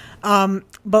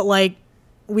 But like,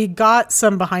 we got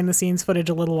some behind the scenes footage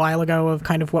a little while ago of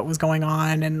kind of what was going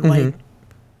on, and like,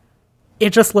 it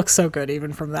just looks so good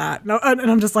even from that. No, and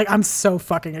I'm just like, I'm so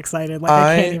fucking excited. Like,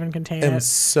 I can't even contain it. I'm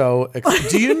so excited.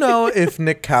 Do you know if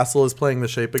Nick Castle is playing The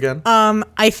Shape again?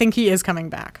 I think he is coming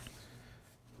back.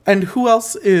 And who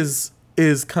else is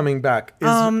coming back?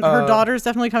 Her daughter's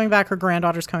definitely coming back. Her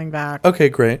granddaughter's coming back. Okay,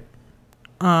 great.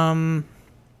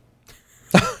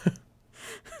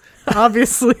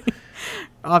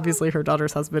 Obviously her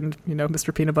daughter's husband,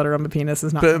 Mr. Peanut Butter on the Penis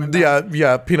is not coming back.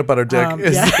 Yeah, Peanut Butter Dick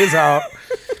is out.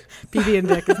 PB and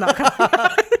Dick is not coming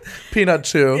back. Peanut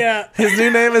Chew. Yeah. His new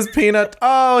name is Peanut.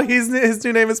 Oh, his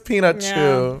new name is Peanut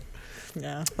Chew.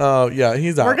 Yeah. Oh, yeah,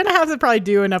 he's out. We're going to have to probably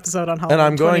do an episode on Halloween And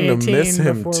I'm going to 2018 miss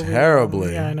him before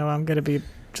terribly. Yeah, I know. I'm going to be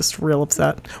just real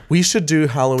upset. We should do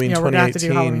Halloween Yeah, we're 2018. gonna have to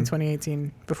do Halloween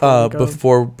 2018 before we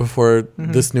go. before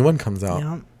this new one comes out.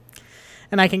 Yeah.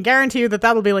 And I can guarantee you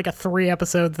that will be like a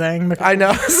 3-episode thing. Because I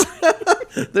know.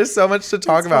 There's so much to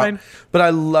talk about. fine. But I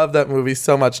love that movie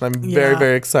so much, and I'm very,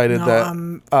 very excited that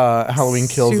Halloween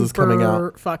Kills is coming out.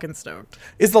 Super fucking stoked.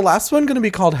 Is the last one going to be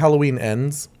called Halloween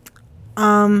Ends?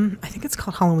 I think it's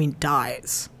called Halloween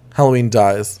Dies. Halloween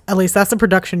Dies. At least that's the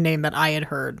production name that I had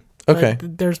heard. Okay.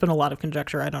 But there's been a lot of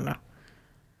conjecture. I don't know.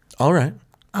 All right.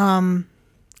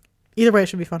 Either way, it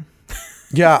should be fun.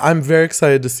 Yeah, I'm very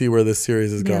excited to see where this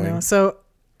series is going. No. So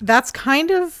that's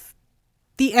kind of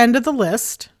the end of the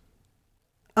list.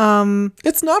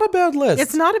 It's not a bad list.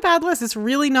 It's not a bad list. It's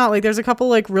really not. Like, there's a couple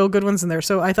like real good ones in there.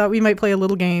 So I thought we might play a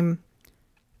little game.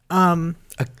 A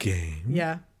game.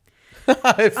 Yeah.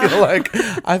 I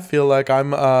feel like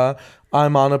I'm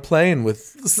on a plane with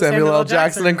Samuel L.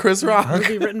 Jackson and Chris Rock.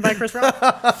 Movie written by Chris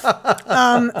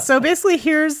Rock. So basically,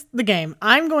 here's the game.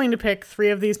 I'm going to pick 3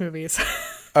 of these movies.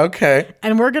 Okay.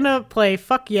 And we're going to play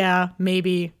Fuck Yeah,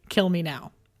 Maybe, Kill Me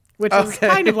Now. Which is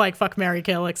kind of like Fuck, Marry,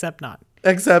 Kill, except not.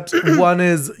 Except one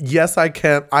is, yes, I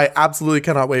absolutely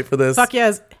cannot wait for this. Fuck Yeah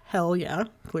is hell yeah,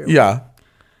 clearly. Yeah.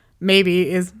 Maybe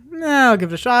is, I'll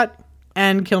give it a shot.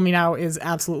 And Kill Me Now is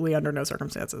absolutely under no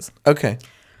circumstances. Okay.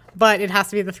 But it has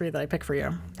to be the 3 that I pick for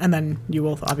you. And then you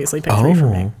will obviously pick 3 for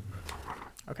me.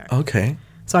 Okay. Okay.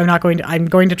 So I'm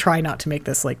going to try not to make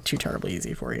this like too terribly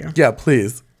easy for you. Yeah,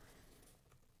 please.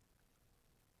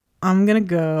 I'm going to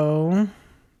go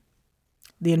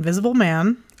The Invisible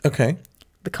Man. Okay.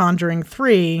 The Conjuring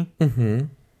 3. Mm-hmm.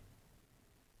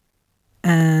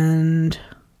 And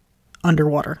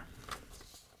Underwater.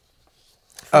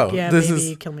 Oh, Yeah, this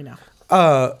Maybe, is... Kill Me Now.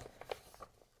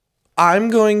 I'm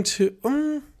going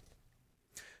to...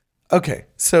 okay,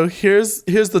 so here's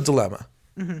the dilemma.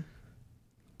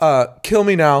 Mm-hmm. Kill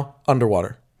Me Now,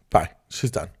 Underwater. Bye.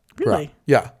 She's done. Really? Right.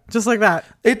 Yeah. Just like that.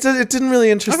 It didn't really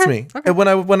interest me. Okay.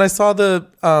 And when I saw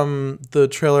the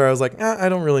trailer, I was like, I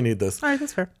don't really need this. All right,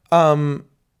 that's fair.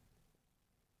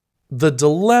 The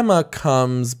dilemma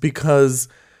comes because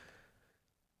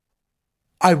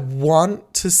I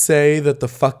want to say that the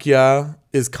Fuck Yeah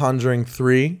is Conjuring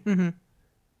 3. Mm-hmm.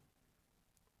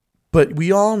 But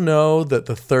we all know that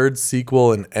the third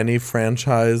sequel in any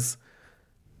franchise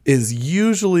is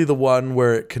usually the one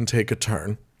where it can take a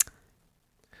turn.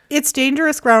 It's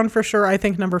dangerous ground for sure. I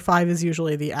think number 5 is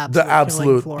usually the absolute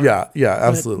killing floor. Yeah,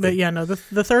 absolutely. But yeah, no,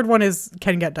 the third one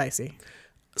can get dicey.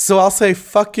 So I'll say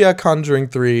Fuck Yeah, Conjuring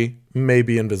 3,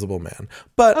 maybe Invisible Man.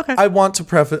 But Okay. I want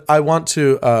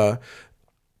to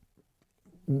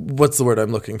what's the word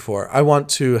I'm looking for? I want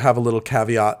to have a little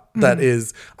caveat that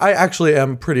is, I actually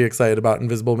am pretty excited about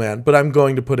Invisible Man, but I'm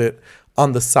going to put it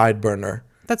on the side burner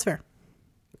That's fair.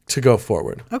 to go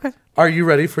forward. Okay. Are you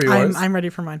ready for yours? I'm ready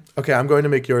for mine. Okay, I'm going to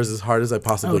make yours as hard as I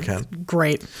possibly can.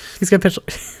 Great. He's going to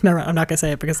pitch. No, I'm not going to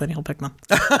say it because then he'll pick them.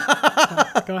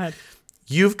 Go ahead.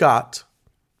 You've got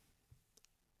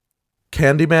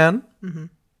Candyman,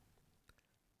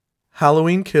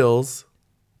 Halloween Kills,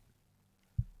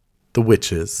 The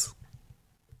Witches.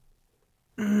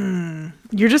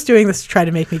 You're just doing this to try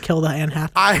to make me kill the Anne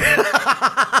Hathaway.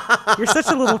 You're such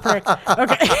a little prick.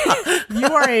 Okay.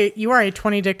 You are a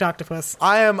 20 dicked octopus.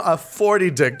 I am a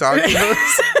 40 dick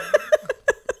octopus.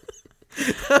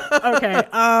 Okay.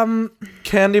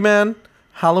 Candyman,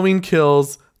 Halloween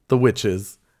Kills, The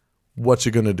Witches. What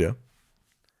you gonna do?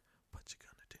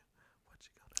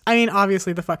 I mean,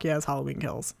 obviously the Fuck Yeah is Halloween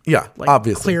Kills. Yeah, Like,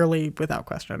 obviously. Clearly, without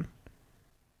question.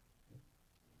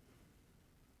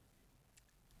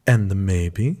 And the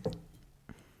maybe?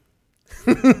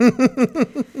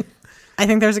 I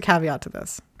think there's a caveat to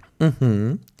this.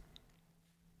 Mm-hmm.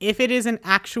 If it is an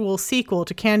actual sequel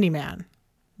to Candyman,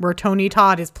 where Tony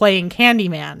Todd is playing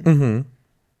Candyman,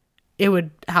 it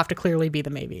would have to clearly be the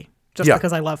maybe. Just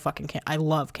because I love I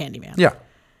love Candyman. Yeah.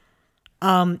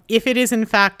 If it is in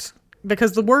fact,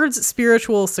 because the words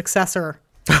spiritual successor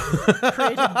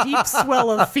create a deep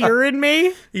swell of fear in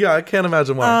me. Yeah, I can't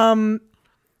imagine why.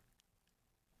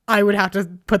 I would have to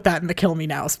put that in the kill me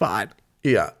now spot.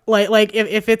 Yeah. Like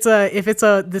if it's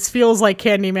a this feels like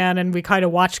Candyman and we kind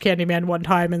of watched Candyman one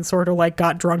time and sort of like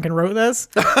got drunk and wrote this.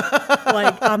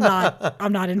 Like I'm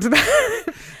not into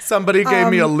that. Somebody gave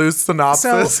me a loose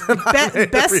synopsis. So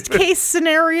best case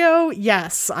scenario,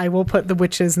 yes, I will put The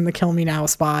Witches in the kill me now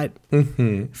spot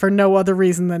for no other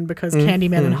reason than because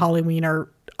Candyman and Halloween are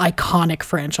iconic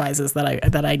franchises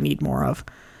that I need more of.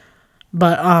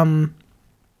 But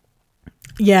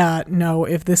yeah, no,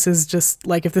 if this is just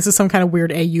like if this is some kind of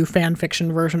weird AU fan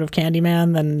fiction version of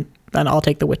Candyman, then I'll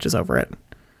take The Witches over it.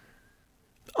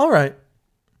 All right.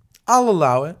 I'll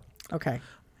allow it. Okay.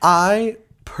 I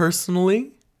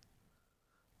personally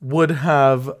would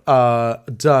have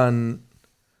done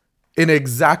in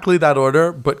exactly that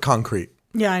order, but concrete.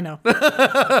 Yeah, I know.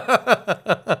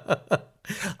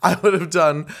 I would have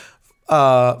done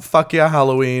Fuck Yeah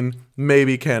Halloween,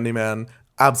 maybe Candyman,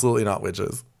 absolutely not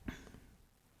witches.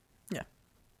 Yeah.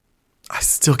 I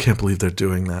still can't believe they're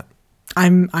doing that.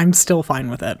 I'm still fine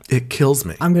with it. It kills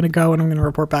me. I'm going to go and I'm going to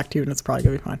report back to you and it's probably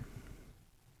going to be fine.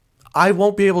 I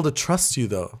won't be able to trust you,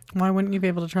 though. Why wouldn't you be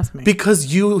able to trust me?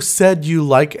 Because you said you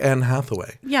like Anne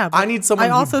Hathaway. Yeah. I need someone I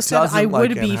also who said doesn't I like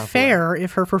would Anne be Hathaway. fair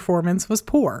if her performance was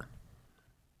poor.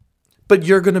 But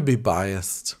you're going to be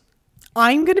biased.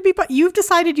 I'm going to be, but you've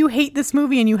decided you hate this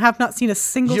movie and you have not seen a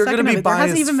single You're second going to of be it. There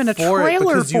biased hasn't even been a for it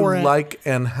trailer because for you it. like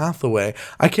Anne Hathaway.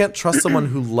 I can't trust someone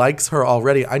who likes her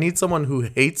already. I need someone who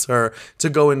hates her to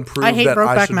go and prove I hate that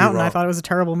I Brokeback should Mountain. be wrong. I thought it was a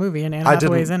terrible movie and Anne I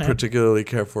Hathaway's didn't in it. particularly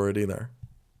care for it either.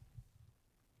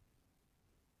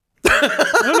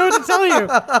 I don't know what to tell you.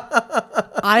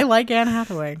 I like Anne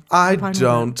Hathaway. I I'm fine with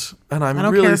don't. And I'm I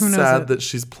don't really care who knows sad it. that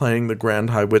she's playing the Grand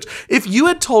High Witch. If you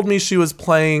had told me she was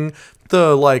playing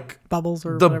the Bubbles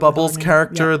or the whatever Bubbles her name is.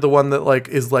 character, Yeah. the one that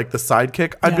is like the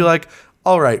sidekick, I'd be Yeah. like,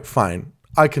 all right, fine.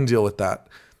 I can deal with that.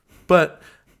 But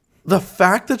the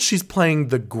fact that she's playing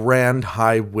the Grand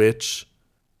High Witch,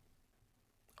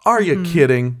 are you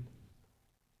kidding?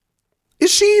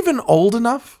 Is she even old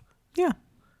enough? Yeah.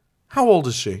 How old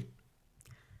is she?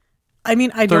 I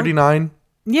mean, I don't. 39?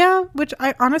 Yeah, which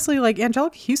I honestly like.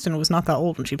 Angelica Houston was not that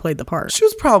old when she played the part. She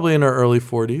was probably in her early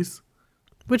 40s.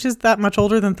 Which is that much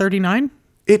older than 39?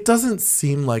 It doesn't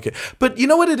seem like it. But you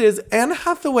know what it is? Anne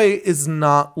Hathaway is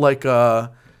not like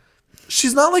a...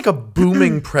 She's not like a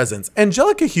booming presence.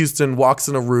 Angelica Houston walks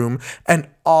in a room and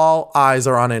all eyes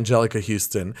are on Angelica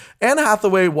Houston. Anne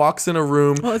Hathaway walks in a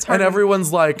room Well, it's hard and to-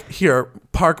 everyone's like, here,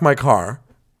 park my car.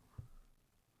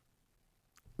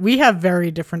 We have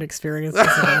very different experiences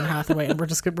with Anne Hathaway, and we're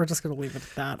just gonna leave it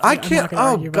at that. I I'm not can't... gonna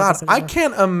Oh, argue about God. this I anymore.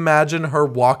 can't imagine her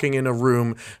walking in a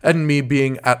room and me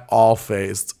being at all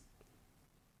phased.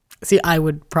 See, I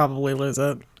would probably lose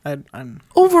it. I'm.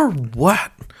 Over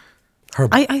what? Her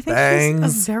I think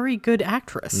bangs? she's a very good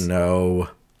actress. No.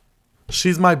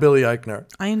 She's my Billy Eichner.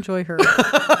 I enjoy her.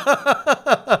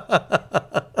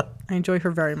 I enjoy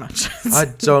her very much. I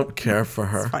don't care for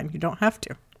her. Fine, you don't have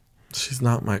to. She's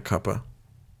not my cuppa.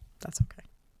 That's okay.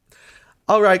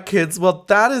 All right, kids. Well,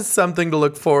 that is something to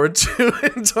look forward to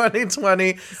in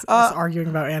 2020. Us arguing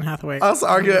about Anne Hathaway. Us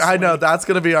arguing. I know that's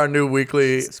going to be our new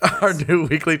weekly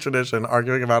tradition,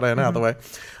 arguing about Anne Hathaway.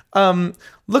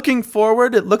 Looking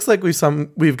forward, it looks like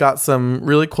we've got some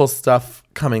really cool stuff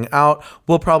coming out.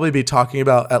 We'll probably be talking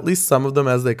about at least some of them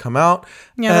as they come out.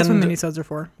 Yeah, that's what And minisodes are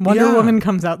for. Wonder yeah. Woman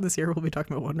comes out this year. We'll be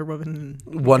talking about Wonder Woman.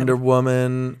 Wonder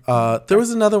Woman. There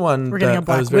was another one. We're getting a I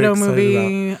Black was very Widow excited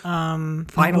movie. about.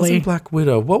 It Finally, wasn't Black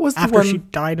Widow. What was the after one? she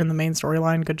died in the main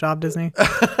storyline. Good job, Disney. Does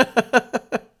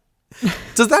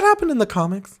that happen in the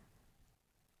comics?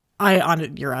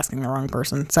 You're asking the wrong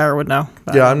person. Sarah would know.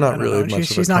 but Yeah, I'm not I don't really know. much of a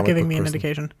She's not comic giving book me an person.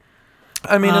 indication.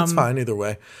 I mean, it's fine either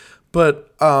way.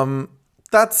 But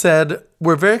that said,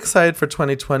 we're very excited for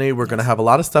 2020. We're going to have a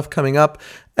lot of stuff coming up.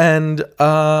 And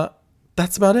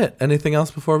that's about it. Anything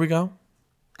else before we go?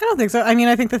 I don't think so. I mean,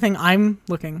 I think the thing I'm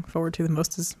looking forward to the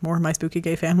most is more My Spooky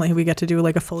Gay Family. We get to do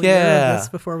like a full year Yeah. of this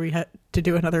before we had to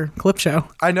do another clip show.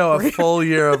 I know, a full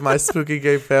year of My Spooky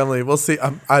Gay Family. We'll see.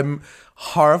 I'm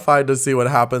horrified to see what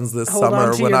happens this Hold on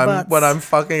summer to when your I'm butts. when I'm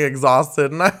fucking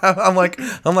exhausted and I'm like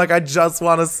I just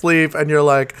want to sleep and you're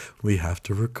like, we have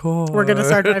to record. We're gonna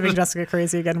start driving Jessica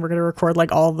crazy again. We're gonna record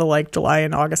like all the like July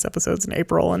and August episodes in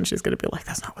April, and she's gonna be like,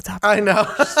 "That's not what's happening." I know.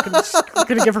 We're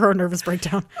gonna give her a nervous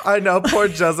breakdown. I know, poor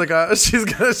Jessica. She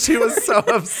was so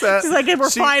upset. She's like, "Hey,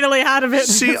 we're finally out of it."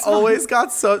 She It's fine. always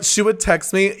got she would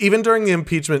text me, even during the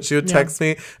impeachment, she would text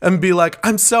me and be like,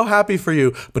 I'm so happy for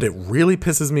you. But it really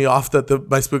pisses me off that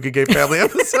My Spooky Gay Family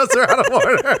episodes are out of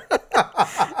order.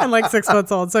 and like 6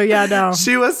 months old. So yeah, no.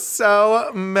 She was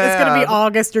so mad. It's gonna be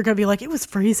August. You're gonna be like, it was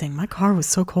freezing. My car was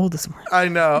so cold this morning, I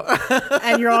know.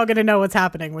 and you're all gonna know what's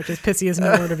happening, which is Pissy is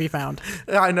nowhere to be found.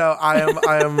 I know. I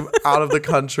am out of the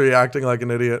country acting like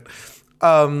an idiot.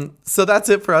 So that's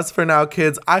it for us for now,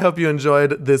 kids. I hope you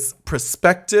enjoyed this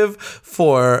perspective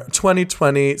for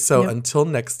 2020. So until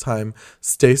next time,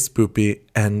 stay spoopy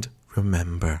and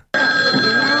remember.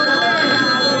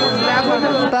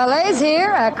 Ballet's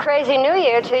here. A crazy new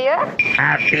year to you.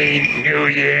 Happy New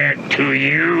Year to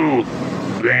you,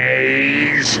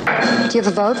 Lays. Do you have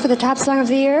a vote for the top song of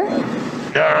the year?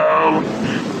 No,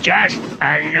 just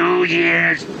a New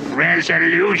Year's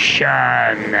resolution.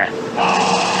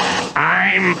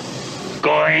 I'm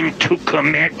going to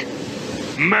commit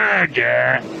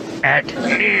Murder at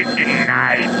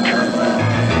midnight.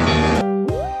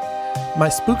 My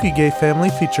Spooky Gay Family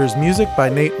features music by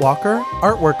Nate Walker,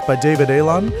 artwork by David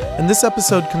Alon, and this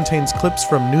episode contains clips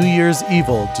from New Year's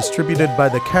Evil, distributed by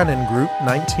the Canon Group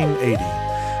 1980.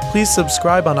 Please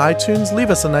subscribe on iTunes,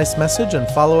 leave us a nice message, and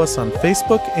follow us on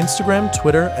Facebook, Instagram,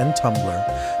 Twitter, and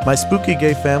Tumblr. My Spooky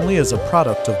Gay Family is a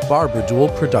product of Barbara Duel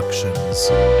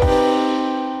Productions.